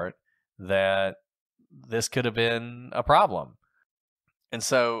Laurie's part, that this could have been a problem. And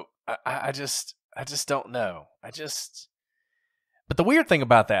so I just don't know. But the weird thing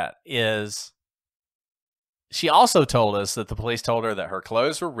about that is she also told us that the police told her that her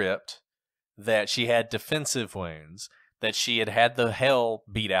clothes were ripped, that she had defensive wounds, that she had had the hell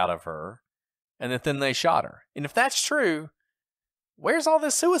beat out of her, and that then they shot her. And if that's true, where's all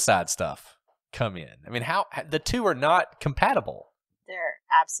this suicide stuff come in? I mean, how the two are not compatible. They're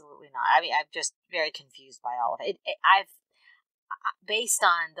absolutely not. I mean, I'm just very confused by all of it. Based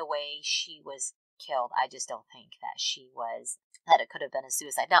on the way she was killed, I just don't think that it could have been a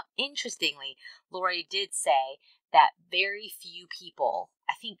suicide. Now, interestingly, Laurie did say that very few people,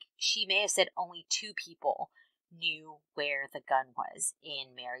 I think she may have said only 2 people, knew where the gun was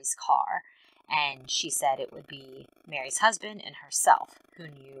in Mary's car. And she said it would be Mary's husband and herself who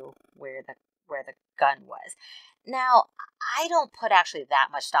knew where the gun was. Now, I don't put actually that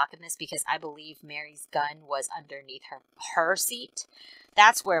much stock in this because I believe Mary's gun was underneath her seat.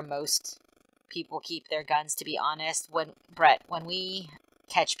 That's where most people keep their guns, to be honest. When we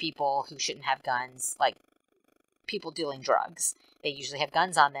catch people who shouldn't have guns, like people dealing drugs, they usually have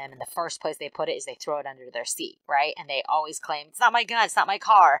guns on them, and the first place they put it is they throw it under their seat, right? And they always claim, it's not my gun, it's not my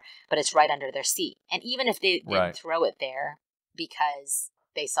car, but it's right under their seat. And even if they didn't throw it there because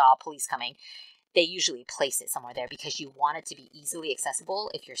they saw police coming, they usually place it somewhere there because you want it to be easily accessible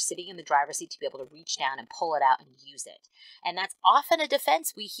if you're sitting in the driver's seat to be able to reach down and pull it out and use it. And that's often a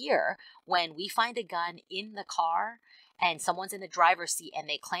defense we hear when we find a gun in the car and someone's in the driver's seat and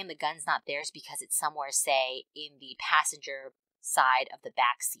they claim the gun's not theirs because it's somewhere, say, in the passenger side of the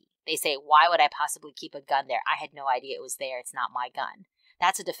back seat. They say, why would I possibly keep a gun there? I had no idea it was there. It's not my gun.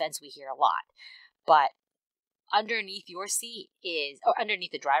 That's a defense we hear a lot. But underneath your seat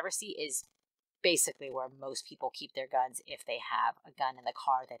underneath the driver's seat is basically where most people keep their guns if they have a gun in the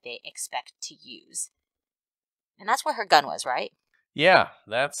car that they expect to use. And that's where her gun was, right? Yeah,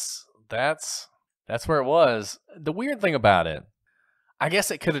 that's where it was. The weird thing about it, I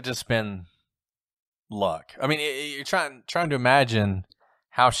guess it could have just been luck. I mean, you're trying to imagine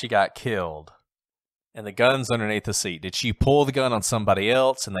how she got killed and the gun's underneath the seat. Did she pull the gun on somebody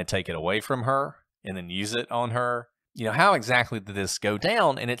else and they take it away from her and then use it on her? You know, how exactly did this go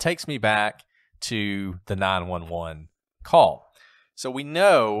down? And it takes me back to the 911 call. So we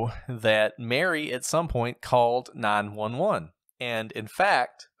know that Mary at some point called 911. And in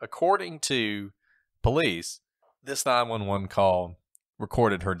fact, according to police, this 911 call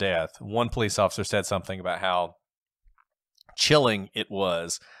recorded her death. One police officer said something about how chilling it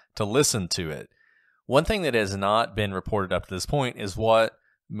was to listen to it. One thing that has not been reported up to this point is what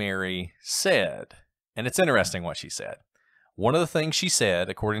Mary said. And it's interesting what she said. One of the things she said,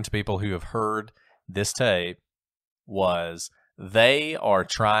 according to people who have heard this tape, was, "They are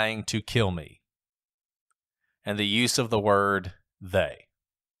trying to kill me." And the use of the word "they."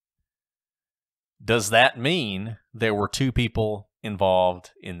 Does that mean there were 2 people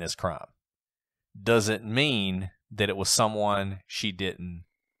involved in this crime? Does it mean that it was someone she didn't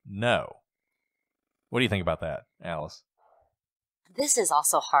know? What do you think about that, Alice? This is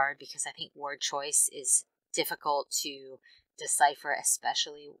also hard because I think word choice is difficult to decipher,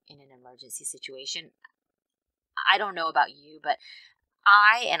 especially in an emergency situation. I don't know about you, but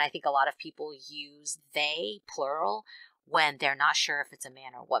and I think a lot of people use they, plural, when they're not sure if it's a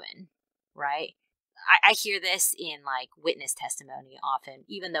man or woman, right? I hear this in like witness testimony often.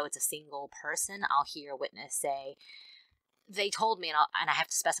 Even though it's a single person, I'll hear a witness say, they told me, and I have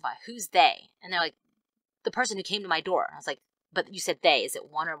to specify who's they. And they're like, the person who came to my door. I was like, but you said they. Is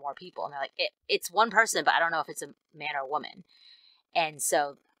it one or more people? And they're like, it's one person, but I don't know if it's a man or a woman. And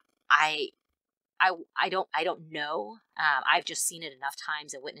so I don't know. I've just seen it enough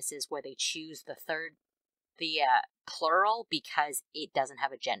times in witnesses where they choose the plural because it doesn't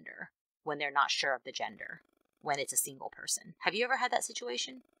have a gender when they're not sure of the gender when it's a single person. Have you ever had that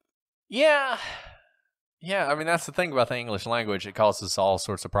situation? Yeah. Yeah, I mean, that's the thing about the English language. It causes all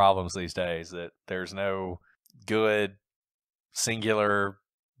sorts of problems these days, that there's no good singular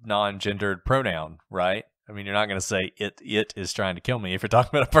non-gendered pronoun, right? I mean, you're not going to say it is trying to kill me if you're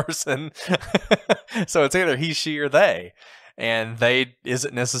talking about a person. So it's either he, she, or they. And they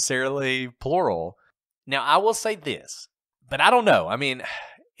isn't necessarily plural. Now, I will say this, but I don't know. I mean,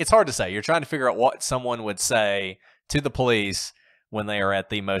 it's hard to say. You're trying to figure out what someone would say to the police when they are at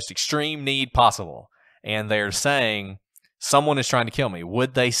the most extreme need possible. And they're saying, someone is trying to kill me.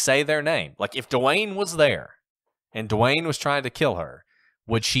 Would they say their name? Like, if Duane was there and Duane was trying to kill her,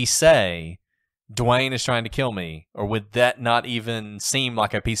 would she say, Duane is trying to kill me? Or would that not even seem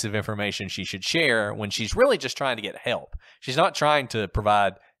like a piece of information she should share when she's really just trying to get help? She's not trying to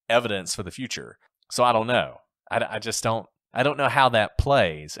provide evidence for the future. So I don't know. I just don't. I don't know how that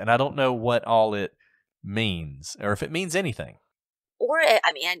plays, and I don't know what all it means, or if it means anything. Or,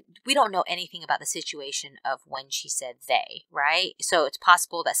 I mean, we don't know anything about the situation of when she said they, right? So it's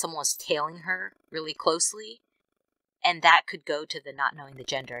possible that someone was tailing her really closely, and that could go to the not knowing the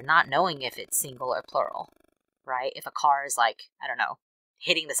gender, not knowing if it's single or plural, right? If a car is like, I don't know,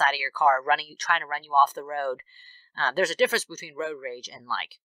 hitting the side of your car, trying to run you off the road. There's a difference between road rage and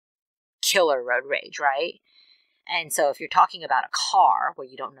like killer road rage, right? And so if you're talking about a car where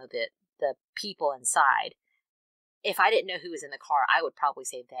you don't know the people inside, if I didn't know who was in the car, I would probably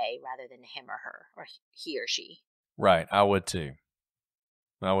say they rather than him or her or he or she. Right. I would too.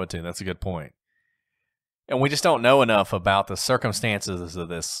 That's a good point. And we just don't know enough about the circumstances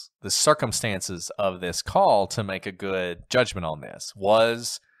of this call to make a good judgment on this.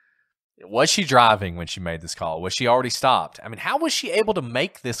 Was she driving when she made this call? Was she already stopped? I mean, how was she able to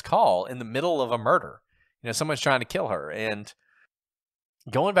make this call in the middle of a murder? You know, someone's trying to kill her. And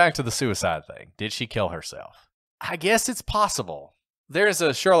going back to the suicide thing, did she kill herself? I guess it's possible. There's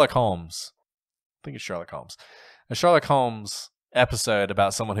a Sherlock Holmes. I think it's Sherlock Holmes. A Sherlock Holmes episode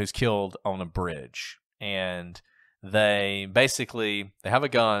about someone who's killed on a bridge. And they have a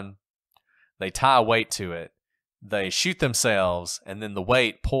gun. They tie a weight to it. They shoot themselves. And then the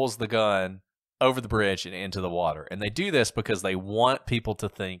weight pulls the gun over the bridge and into the water. And they do this because they want people to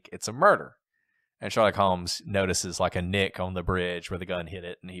think it's a murder. And Sherlock Holmes notices like a nick on the bridge where the gun hit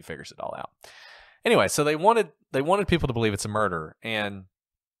it, and he figures it all out. Anyway, so they wanted people to believe it's a murder. And,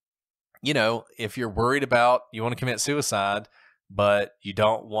 you know, if you're worried about, you want to commit suicide, but you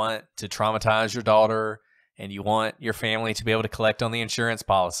don't want to traumatize your daughter and you want your family to be able to collect on the insurance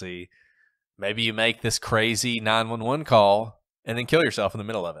policy, maybe you make this crazy 911 call and then kill yourself in the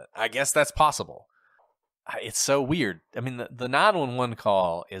middle of it. I guess that's possible. It's so weird. I mean, the 911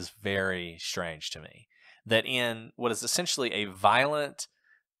 call is very strange to me, that in what is essentially a violent,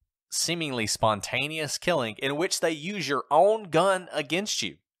 seemingly spontaneous killing in which they use your own gun against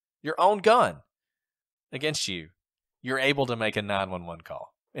you, you're able to make a 911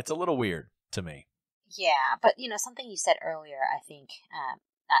 call. It's a little weird to me. Yeah, but you know, something you said earlier, I think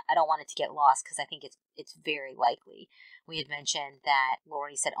I don't want it to get lost because I think it's very likely. We had mentioned that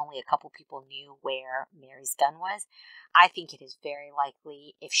Laurie said only a couple people knew where Mary's gun was. I think it is very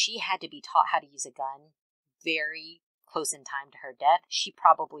likely if she had to be taught how to use a gun very close in time to her death, she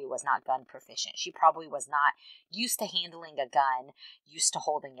probably was not gun proficient. She probably was not used to handling a gun, used to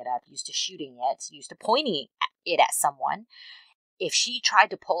holding it up, used to shooting it, used to pointing it at someone. If she tried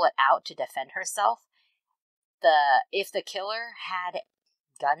to pull it out to defend herself, if the killer had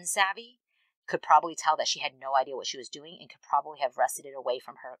gun savvy, could probably tell that she had no idea what she was doing and could probably have wrested it away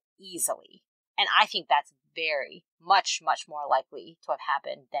from her easily. And I think that's very much, much more likely to have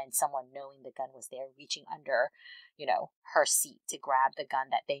happened than someone knowing the gun was there, reaching under, you know, her seat to grab the gun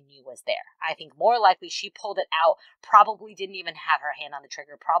that they knew was there. I think more likely she pulled it out, probably didn't even have her hand on the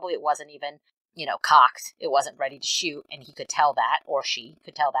trigger. Probably it wasn't even, you know, cocked. It wasn't ready to shoot, and he could tell that, or she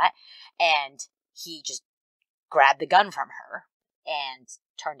could tell that. And he just grabbed the gun from her and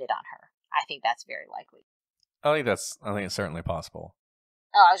turned it on her. I think that's very likely. I think it's certainly possible.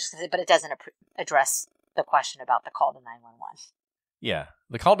 Oh, I was just going to say, but it doesn't address the question about the call to 911. Yeah,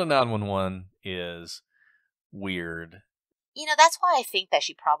 the call to 911 is weird. That's why I think that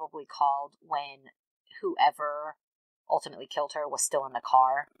she probably called when whoever ultimately killed her was still in the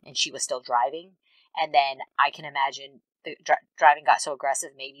car and she was still driving. And then I can imagine the driving got so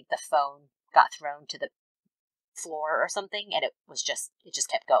aggressive, maybe the phone got thrown to the floor or something, and it just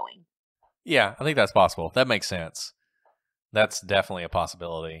kept going. Yeah, I think that's possible. That makes sense. That's definitely a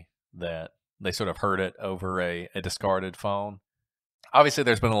possibility that they sort of heard it over a discarded phone. Obviously,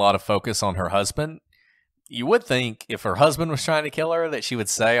 there's been a lot of focus on her husband. You would think if her husband was trying to kill her that she would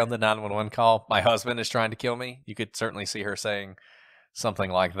say on the 911 call, "My husband is trying to kill me." You could certainly see her saying something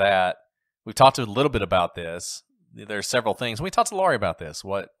like that. We've talked a little bit about this. There's several things. We talked to Laurie about this,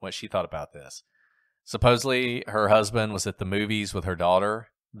 what she thought about this. Supposedly, her husband was at the movies with her daughter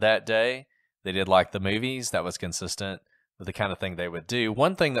that day. They did like the movies. That was consistent with the kind of thing they would do.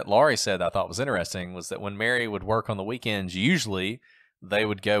 One thing that Laurie said I thought was interesting was that when Mary would work on the weekends, usually they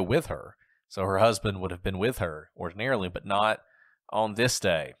would go with her. So her husband would have been with her ordinarily, but not on this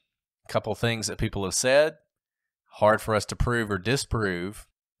day. A couple things that people have said, hard for us to prove or disprove,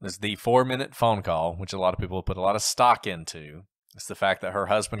 is the 4-minute phone call, which a lot of people put a lot of stock into. It's the fact that her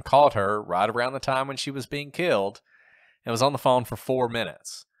husband called her right around the time when she was being killed and was on the phone for 4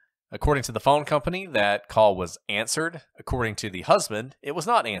 minutes. According to the phone company, that call was answered. According to the husband, it was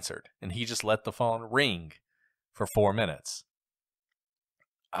not answered, and he just let the phone ring for 4 minutes.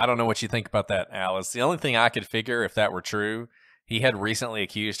 I don't know what you think about that, Alice. The only thing I could figure, if that were true, he had recently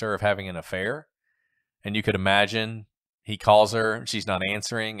accused her of having an affair, and you could imagine he calls her, she's not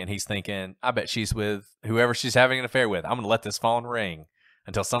answering, and he's thinking, I bet she's with whoever she's having an affair with. I'm going to let this phone ring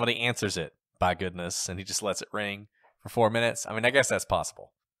until somebody answers it, by goodness, and he just lets it ring for 4 minutes. I mean, I guess that's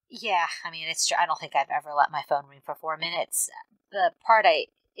possible. Yeah, I mean, it's true. I don't think I've ever let my phone ring for 4 minutes. The part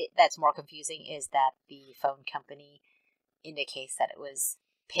that's more confusing is that the phone company indicates that it was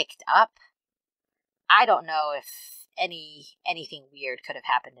picked up. I don't know if anything weird could have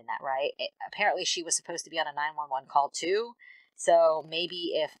happened in that, right? Apparently, she was supposed to be on a 911 call too. So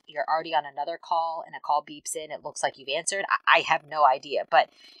maybe if you're already on another call and a call beeps in, it looks like you've answered. I have no idea, but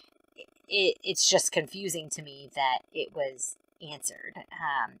it's just confusing to me that it was answered.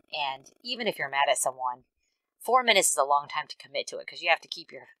 And even if you're mad at someone, 4 minutes is a long time to commit to it because you have to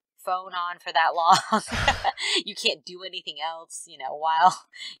keep your phone on for that long. You can't do anything else, while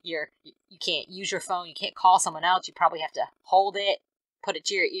you can't use your phone. You can't call someone else. You probably have to hold it, put it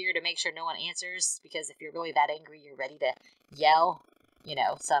to your ear to make sure no one answers, because if you're really that angry, you're ready to yell,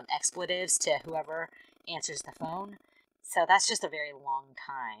 some expletives to whoever answers the phone. So that's just a very long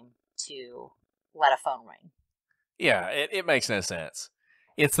time to let a phone ring. Yeah, it makes no sense.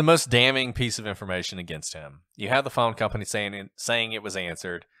 It's the most damning piece of information against him. You have the phone company saying it was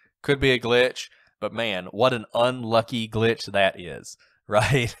answered. Could be a glitch, but man, what an unlucky glitch that is,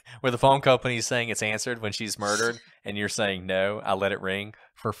 right? Where the phone company is saying it's answered when she's murdered, and you're saying, no, I let it ring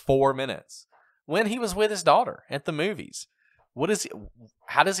for 4 minutes. When he was with his daughter at the movies.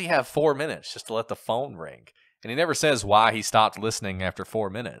 How does he have 4 minutes just to let the phone ring? And he never says why he stopped listening after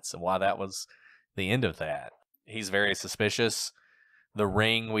 4 minutes and why that was the end of that. He's very suspicious. The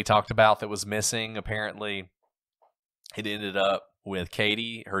ring we talked about that was missing, apparently it ended up with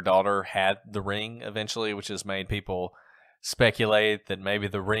Katie. Her daughter had the ring eventually, which has made people speculate that maybe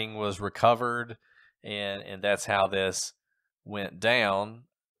the ring was recovered and that's how this went down.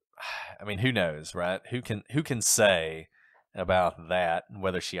 I mean, who knows, right? Who can say about that,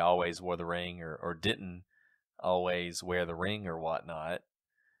 whether she always wore the ring or didn't always wear the ring or whatnot.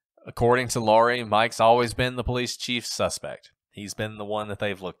 According to Laurie, Mike's always been the police chief's suspect. He's been the one that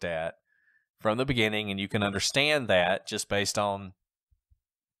they've looked at from the beginning, and you can understand that just based on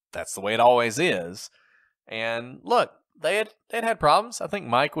that's the way it always is. And look, they'd had problems. I think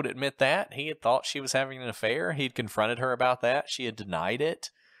Mike would admit that. He had thought she was having an affair. He'd confronted her about that. She had denied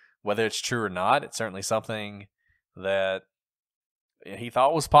it. Whether it's true or not, it's certainly something that he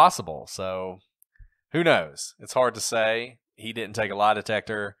thought was possible. So who knows? It's hard to say. He didn't take a lie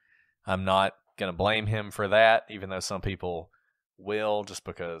detector. I'm not going to blame him for that, even though some people will, just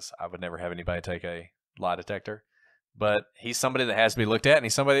because I would never have anybody take a lie detector. But he's somebody that has to be looked at, and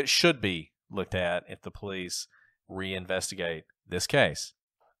he's somebody that should be looked at if the police reinvestigate this case.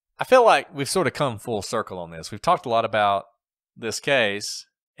 I feel like we've sort of come full circle on this. We've talked a lot about this case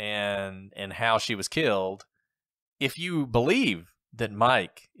and how she was killed. If you believe that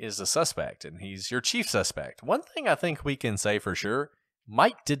Mike is a suspect and he's your chief suspect, one thing I think we can say for sure,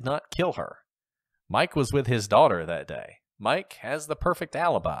 Mike did not kill her. Mike was with his daughter that day. Mike has the perfect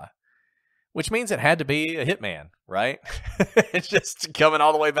alibi, which means it had to be a hitman, right? It's just coming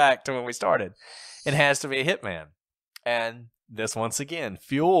all the way back to when we started. It has to be a hitman. And this once again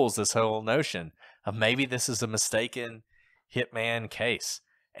fuels this whole notion of maybe this is a mistaken hitman case.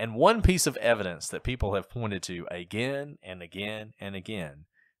 And one piece of evidence that people have pointed to again and again and again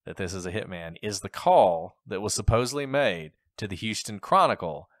that this is a hitman is the call that was supposedly made to the Houston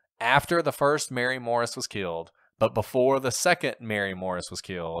Chronicle after the first Mary Morris was killed, but before the second Mary Morris was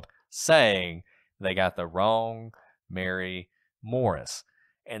killed, saying they got the wrong Mary Morris.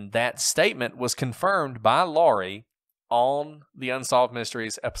 And that statement was confirmed by Laurie on the Unsolved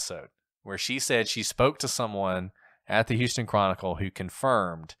Mysteries episode, where she said she spoke to someone at the Houston Chronicle who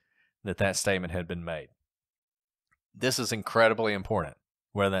confirmed that that statement had been made. This is incredibly important,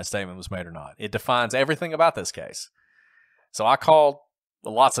 whether that statement was made or not. It defines everything about this case. So I called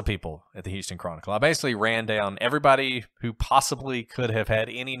lots of people at the Houston Chronicle. I basically ran down everybody who possibly could have had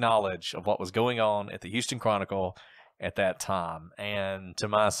any knowledge of what was going on at the Houston Chronicle at that time. And to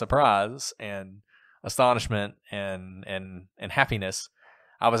my surprise and astonishment and happiness,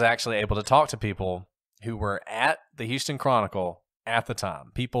 I was actually able to talk to people who were at the Houston Chronicle at the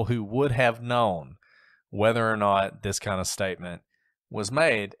time, people who would have known whether or not this kind of statement was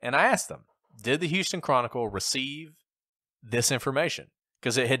made. And I asked them, did the Houston Chronicle receive this information?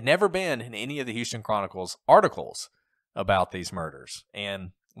 Because it had never been in any of the Houston Chronicle's articles about these murders.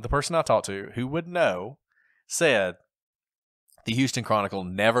 And the person I talked to who would know said the Houston Chronicle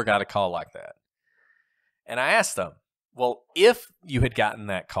never got a call like that. And I asked them, well, if you had gotten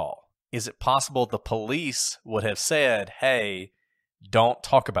that call, is it possible the police would have said, hey, don't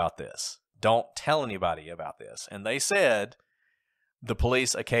talk about this. Don't tell anybody about this. And they said the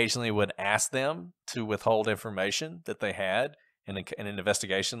police occasionally would ask them to withhold information that they had in an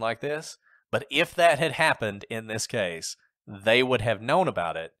investigation like this. But if that had happened in this case, they would have known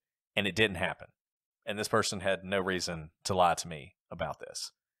about it, and it didn't happen. And this person had no reason to lie to me about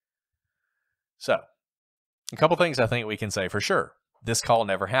this. So, a couple things I think we can say for sure. This call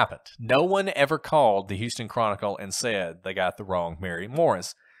never happened. No one ever called the Houston Chronicle and said they got the wrong Mary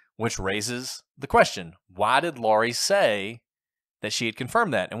Morris, which raises the question, why did Laurie say that she had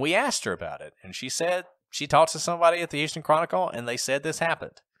confirmed that? And we asked her about it, and she said she talked to somebody at the Houston Chronicle, and they said this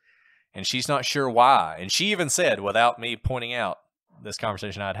happened. And she's not sure why. And she even said, without me pointing out this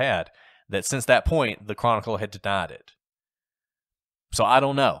conversation I'd had, that since that point, the Chronicle had denied it. So I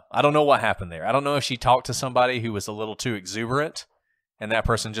don't know. I don't know what happened there. I don't know if she talked to somebody who was a little too exuberant, and that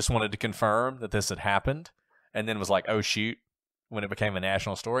person just wanted to confirm that this had happened, and then was like, oh, shoot, when it became a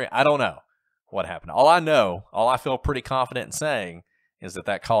national story. I don't know what happened. All I feel pretty confident in saying is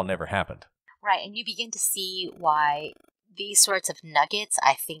that call never happened. Right, and you begin to see why these sorts of nuggets,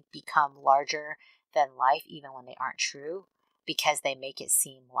 I think, become larger than life, even when they aren't true, because they make it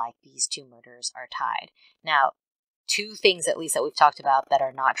seem like these two murders are tied. Now, two things at least that we've talked about that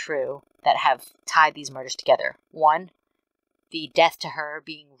are not true that have tied these murders together. One, the death to her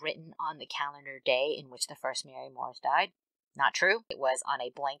being written on the calendar day in which the first Mary Morris died. Not true. It was on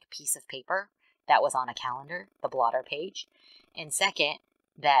a blank piece of paper that was on a calendar, the blotter page. And second,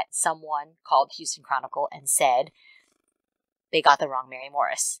 that someone called Houston Chronicle and said they got the wrong Mary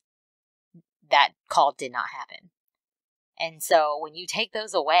Morris. That call did not happen. And so when you take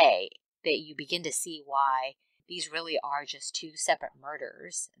those away, that you begin to see why these really are just two separate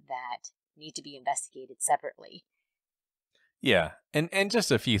murders that need to be investigated separately. Yeah, and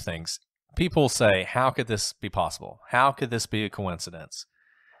just a few things. People say, how could this be possible? How could this be a coincidence?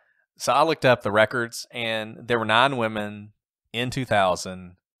 So I looked up the records, and there were 9 women in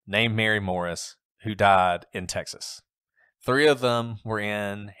 2000 named Mary Morris who died in Texas. 3 of them were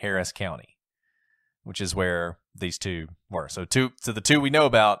in Harris County, which is where these two were. So the 2 we know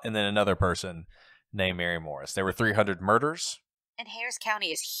about, and then another person named Mary Morris. There were 300 murders. And Harris County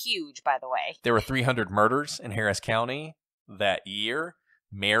is huge, by the way. There were 300 murders in Harris County that year.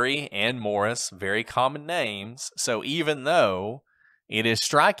 Mary and Morris, very common names. So even though it is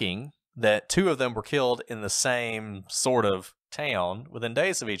striking that 2 of them were killed in the same sort of town within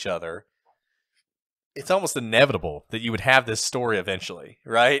days of each other, it's almost inevitable that you would have this story eventually,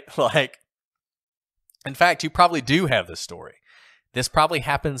 right? Like, in fact, you probably do have this story. This probably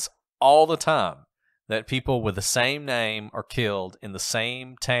happens all the time, that people with the same name are killed in the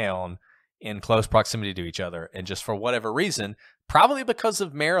same town in close proximity to each other. And just for whatever reason, probably because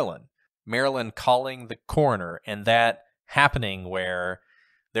of Maryland calling the coroner and that happening where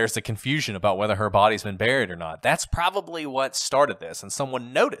there's the confusion about whether her body's been buried or not. That's probably what started this. And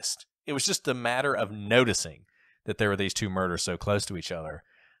someone noticed. It was just a matter of noticing that there were these 2 murders so close to each other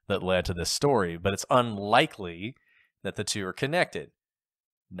that led to this story. But it's unlikely that the 2 are connected.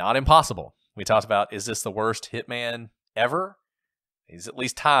 Not impossible. We talked about, is this the worst hitman ever? He's at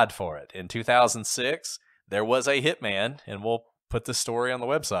least tied for it. In 2006, there was a hitman, and we'll put the story on the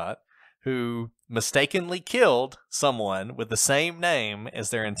website, who mistakenly killed someone with the same name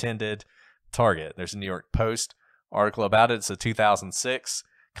as their intended target. There's a New York Post article about it. It's a 2006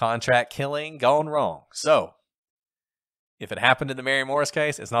 contract killing gone wrong. So, if it happened in the Mary Morris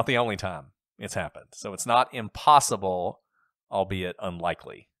case, it's not the only time it's happened. So it's not impossible, albeit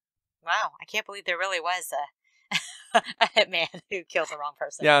unlikely. Wow, I can't believe there really was a hitman who killed the wrong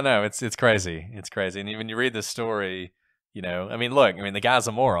person. Yeah, I know. It's crazy. It's crazy. And when you read the story, I mean, look, the guy's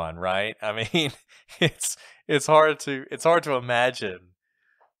a moron, right? I mean, it's hard to imagine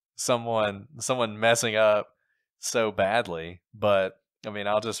someone messing up so badly. But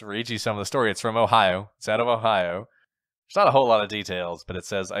I'll just read you some of the story. It's from Ohio. It's out of Ohio. There's not a whole lot of details, but it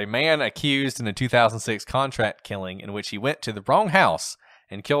says a man accused in a 2006 contract killing in which he went to the wrong house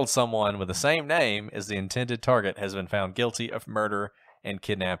and killed someone with the same name as the intended target has been found guilty of murder and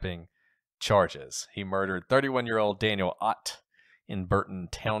kidnapping charges. He murdered 31-year-old Daniel Ott in Burton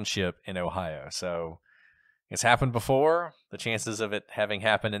Township in Ohio. So it's happened before. The chances of it having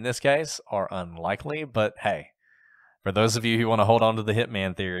happened in this case are unlikely, but hey, for those of you who want to hold on to the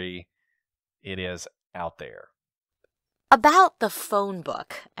hitman theory, it is out there. About the phone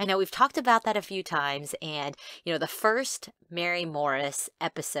book, I know we've talked about that a few times, and the first Mary Morris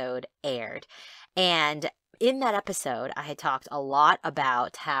episode aired, and in that episode I had talked a lot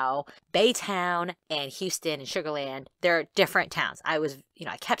about how Baytown and Houston and Sugar Land, they're different towns. I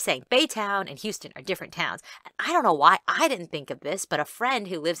kept saying Baytown and Houston are different towns, and I don't know why I didn't think of this, but a friend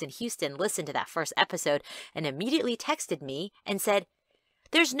who lives in Houston listened to that first episode and immediately texted me and said,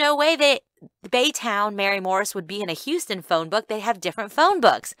 there's no way that Baytown Mary Morris would be in a Houston phone book. They have different phone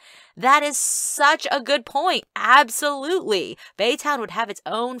books. That is such a good point. Absolutely. Baytown would have its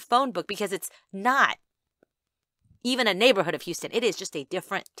own phone book because it's not even a neighborhood of Houston. It is just a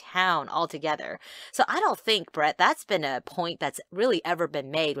different town altogether. So I don't think, Brett, that's been a point that's really ever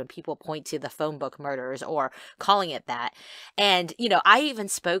been made when people point to the phone book murders or calling it that. And, I even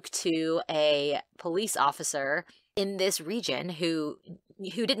spoke to a police officer in this region who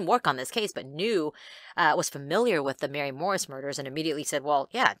didn't work on this case but was familiar with the Mary Morris murders and immediately said, well,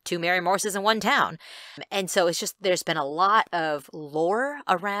 yeah, 2 Mary Morrises in one town. And so it's just, there's been a lot of lore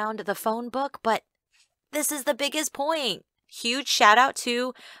around the phone book, but this is the biggest point. Huge shout out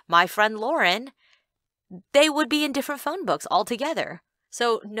to my friend Lauren. They would be in different phone books altogether.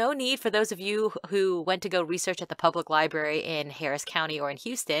 So no need for those of you who went to go research at the public library in Harris County or in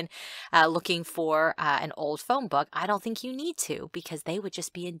Houston looking for an old phone book. I don't think you need to, because they would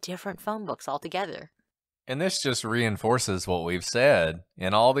just be in different phone books altogether. And this just reinforces what we've said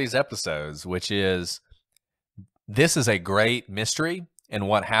in all these episodes, which is this is a great mystery, and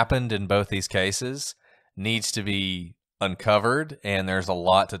what happened in both these cases needs to be uncovered, and there's a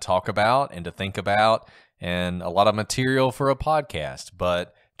lot to talk about and to think about, and a lot of material for a podcast.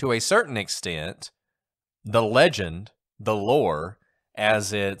 But to a certain extent, the legend, the lore,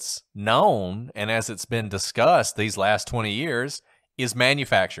 as it's known and as it's been discussed these last 20 years, is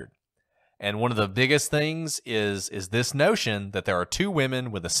manufactured. And one of the biggest things is this notion that there are 2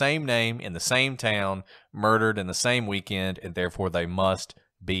 women with the same name in the same town, murdered in the same weekend, and therefore they must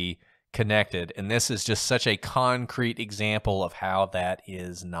be connected. And this is just such a concrete example of how that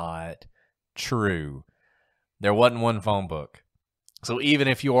is not true. There wasn't one phone book. So even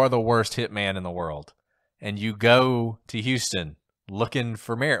if you are the worst hitman in the world and you go to Houston looking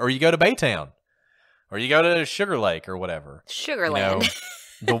for Mary, or you go to Baytown, or you go to Sugar Lake or whatever. Sugar Land.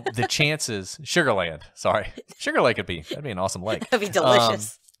 The chances, Sugar Land, sorry. Sugar Lake that'd be an awesome lake. That'd be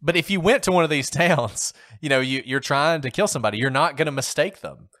delicious. But if you went to one of these towns, you're trying to kill somebody, you're not going to mistake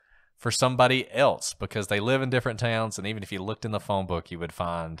them for somebody else because they live in different towns. And even if you looked in the phone book, you would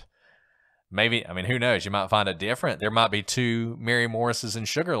find maybe, who knows? You might find it different. There might be 2 Mary Morrises in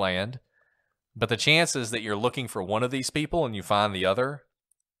Sugar Land, but the chances that you're looking for one of these people and you find the other,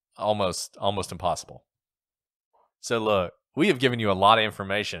 almost impossible. So look, we have given you a lot of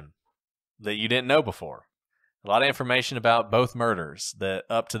information that you didn't know before. A lot of information about both murders that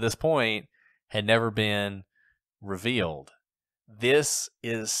up to this point had never been revealed. This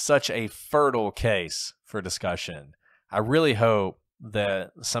is such a fertile case for discussion. I really hope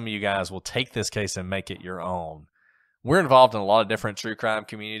that some of you guys will take this case and make it your own. We're involved in a lot of different true crime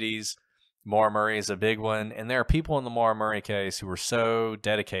communities. Maura Murray is a big one, and there are people in the Maura Murray case who are so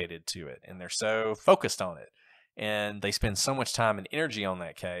dedicated to it, and they're so focused on it, and they spend so much time and energy on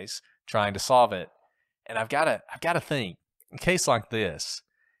that case trying to solve it. And I've got to think, in a case like this,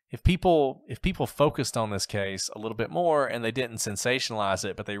 if people focused on this case a little bit more and they didn't sensationalize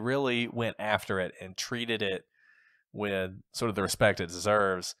it, but they really went after it and treated it with sort of the respect it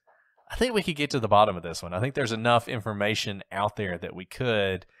deserves, I think we could get to the bottom of this one. I think there's enough information out there that we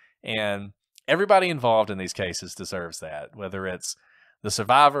could, and everybody involved in these cases deserves that, whether it's the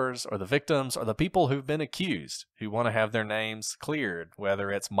survivors or the victims or the people who've been accused who want to have their names cleared,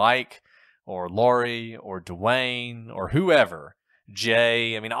 whether it's Mike or Laurie or Duane or whoever,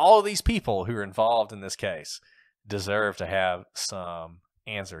 Jay. I mean, all of these people who are involved in this case deserve to have some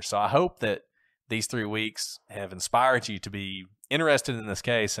answers. So I hope that these 3 weeks have inspired you to be interested in this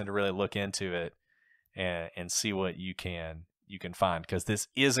case and to really look into it and see what you can find, because this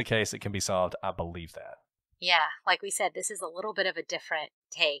is a case that can be solved. I believe that. Yeah, like we said, this is a little bit of a different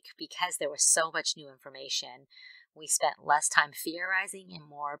take because there was so much new information. We spent less time theorizing and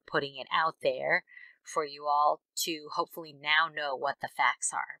more putting it out there for you all to hopefully now know what the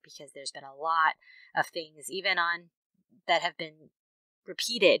facts are, because there's been a lot of things even on that have been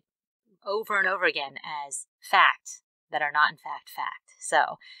repeated over and over again as fact that are not in fact fact.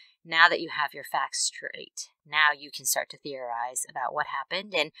 So now that you have your facts straight, now you can start to theorize about what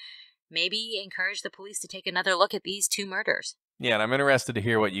happened and maybe encourage the police to take another look at these 2 murders. Yeah, and I'm interested to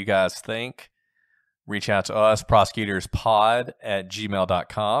hear what you guys think. Reach out to us,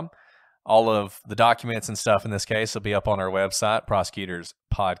 prosecutorspod@gmail.com. All of the documents and stuff in this case will be up on our website,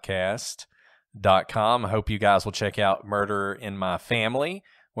 prosecutorspodcast.com. I hope you guys will check out Murder in My Family,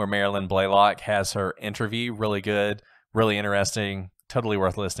 where Marilyn Blaylock has her interview. Really good, really interesting, totally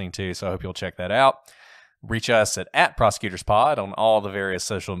worth listening to. So I hope you'll check that out. Reach us at @prosecutorspod on all the various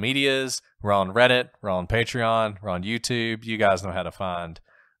social medias. We're on Reddit, we're on Patreon, we're on YouTube. You guys know how to find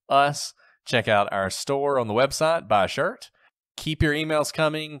us. Check out our store on the website, buy a shirt. Keep your emails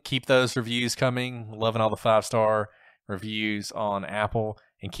coming. Keep those reviews coming. Loving all the 5-star reviews on Apple.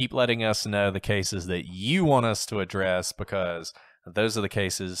 And keep letting us know the cases that you want us to address, because those are the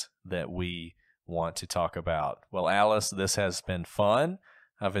cases that we want to talk about. Well, Alice, this has been fun.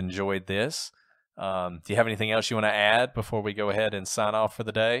 I've enjoyed this. Do you have anything else you want to add before we go ahead and sign off for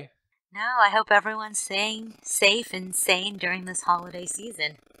the day? No, I hope everyone's staying safe and sane during this holiday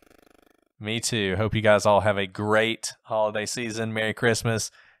season. Me too. Hope you guys all have a great holiday season. Merry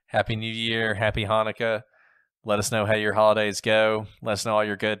Christmas. Happy New Year. Happy Hanukkah. Let us know how your holidays go. Let us know all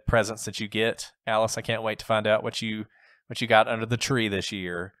your good presents that you get. Alice, I can't wait to find out what you got under the tree this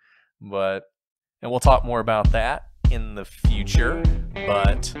year. And we'll talk more about that in the future.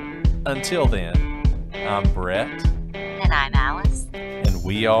 But until then, I'm Brett. And I'm Alice. And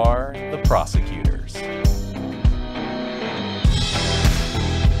we are the Prosecutors.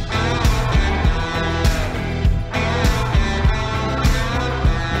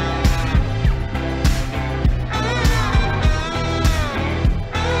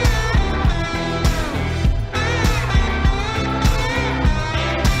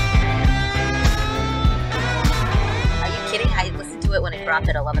 When it dropped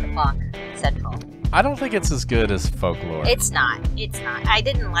at 11 o'clock Central. I don't think it's as good as Folklore. It's not. I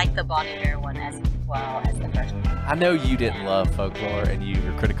didn't like the Bon Iver one as well as the first one. I know you didn't love Folklore, and you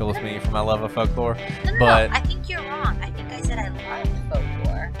were critical of me for my love of Folklore. No, I think you're wrong. I think I said I loved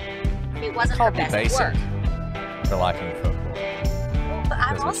Folklore. It wasn't her best work. For liking Folklore. Well, but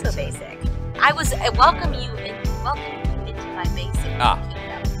I'm also basic. I welcome you into my basic kingdom.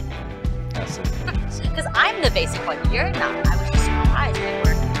 That's it. Because I'm the basic one. You're not. I was just surprised you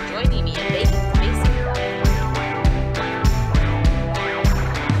were joining me in basic stuff.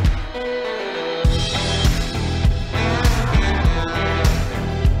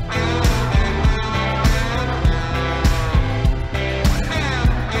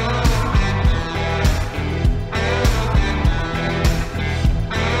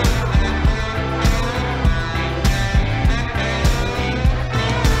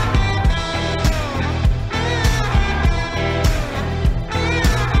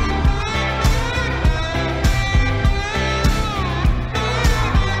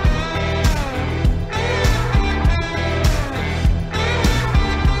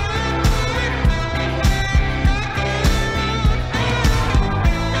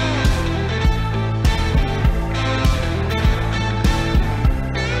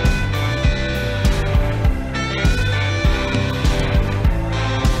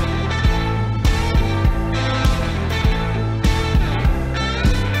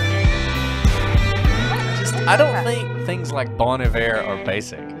 I don't think things like Bon Iver are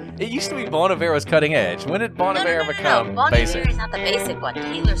basic. It used to be Bon Iver was cutting edge. When did Bon Iver become basic? Bon Iver is not the basic one.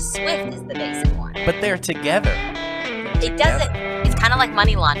 Taylor Swift is the basic one. But they're together. It doesn't. It's kind of like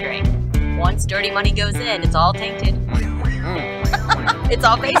money laundering. Once dirty money goes in, it's all tainted. It's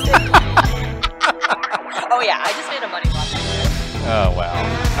all basic. Oh yeah, I just made a money laundering. Oh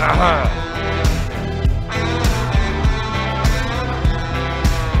wow.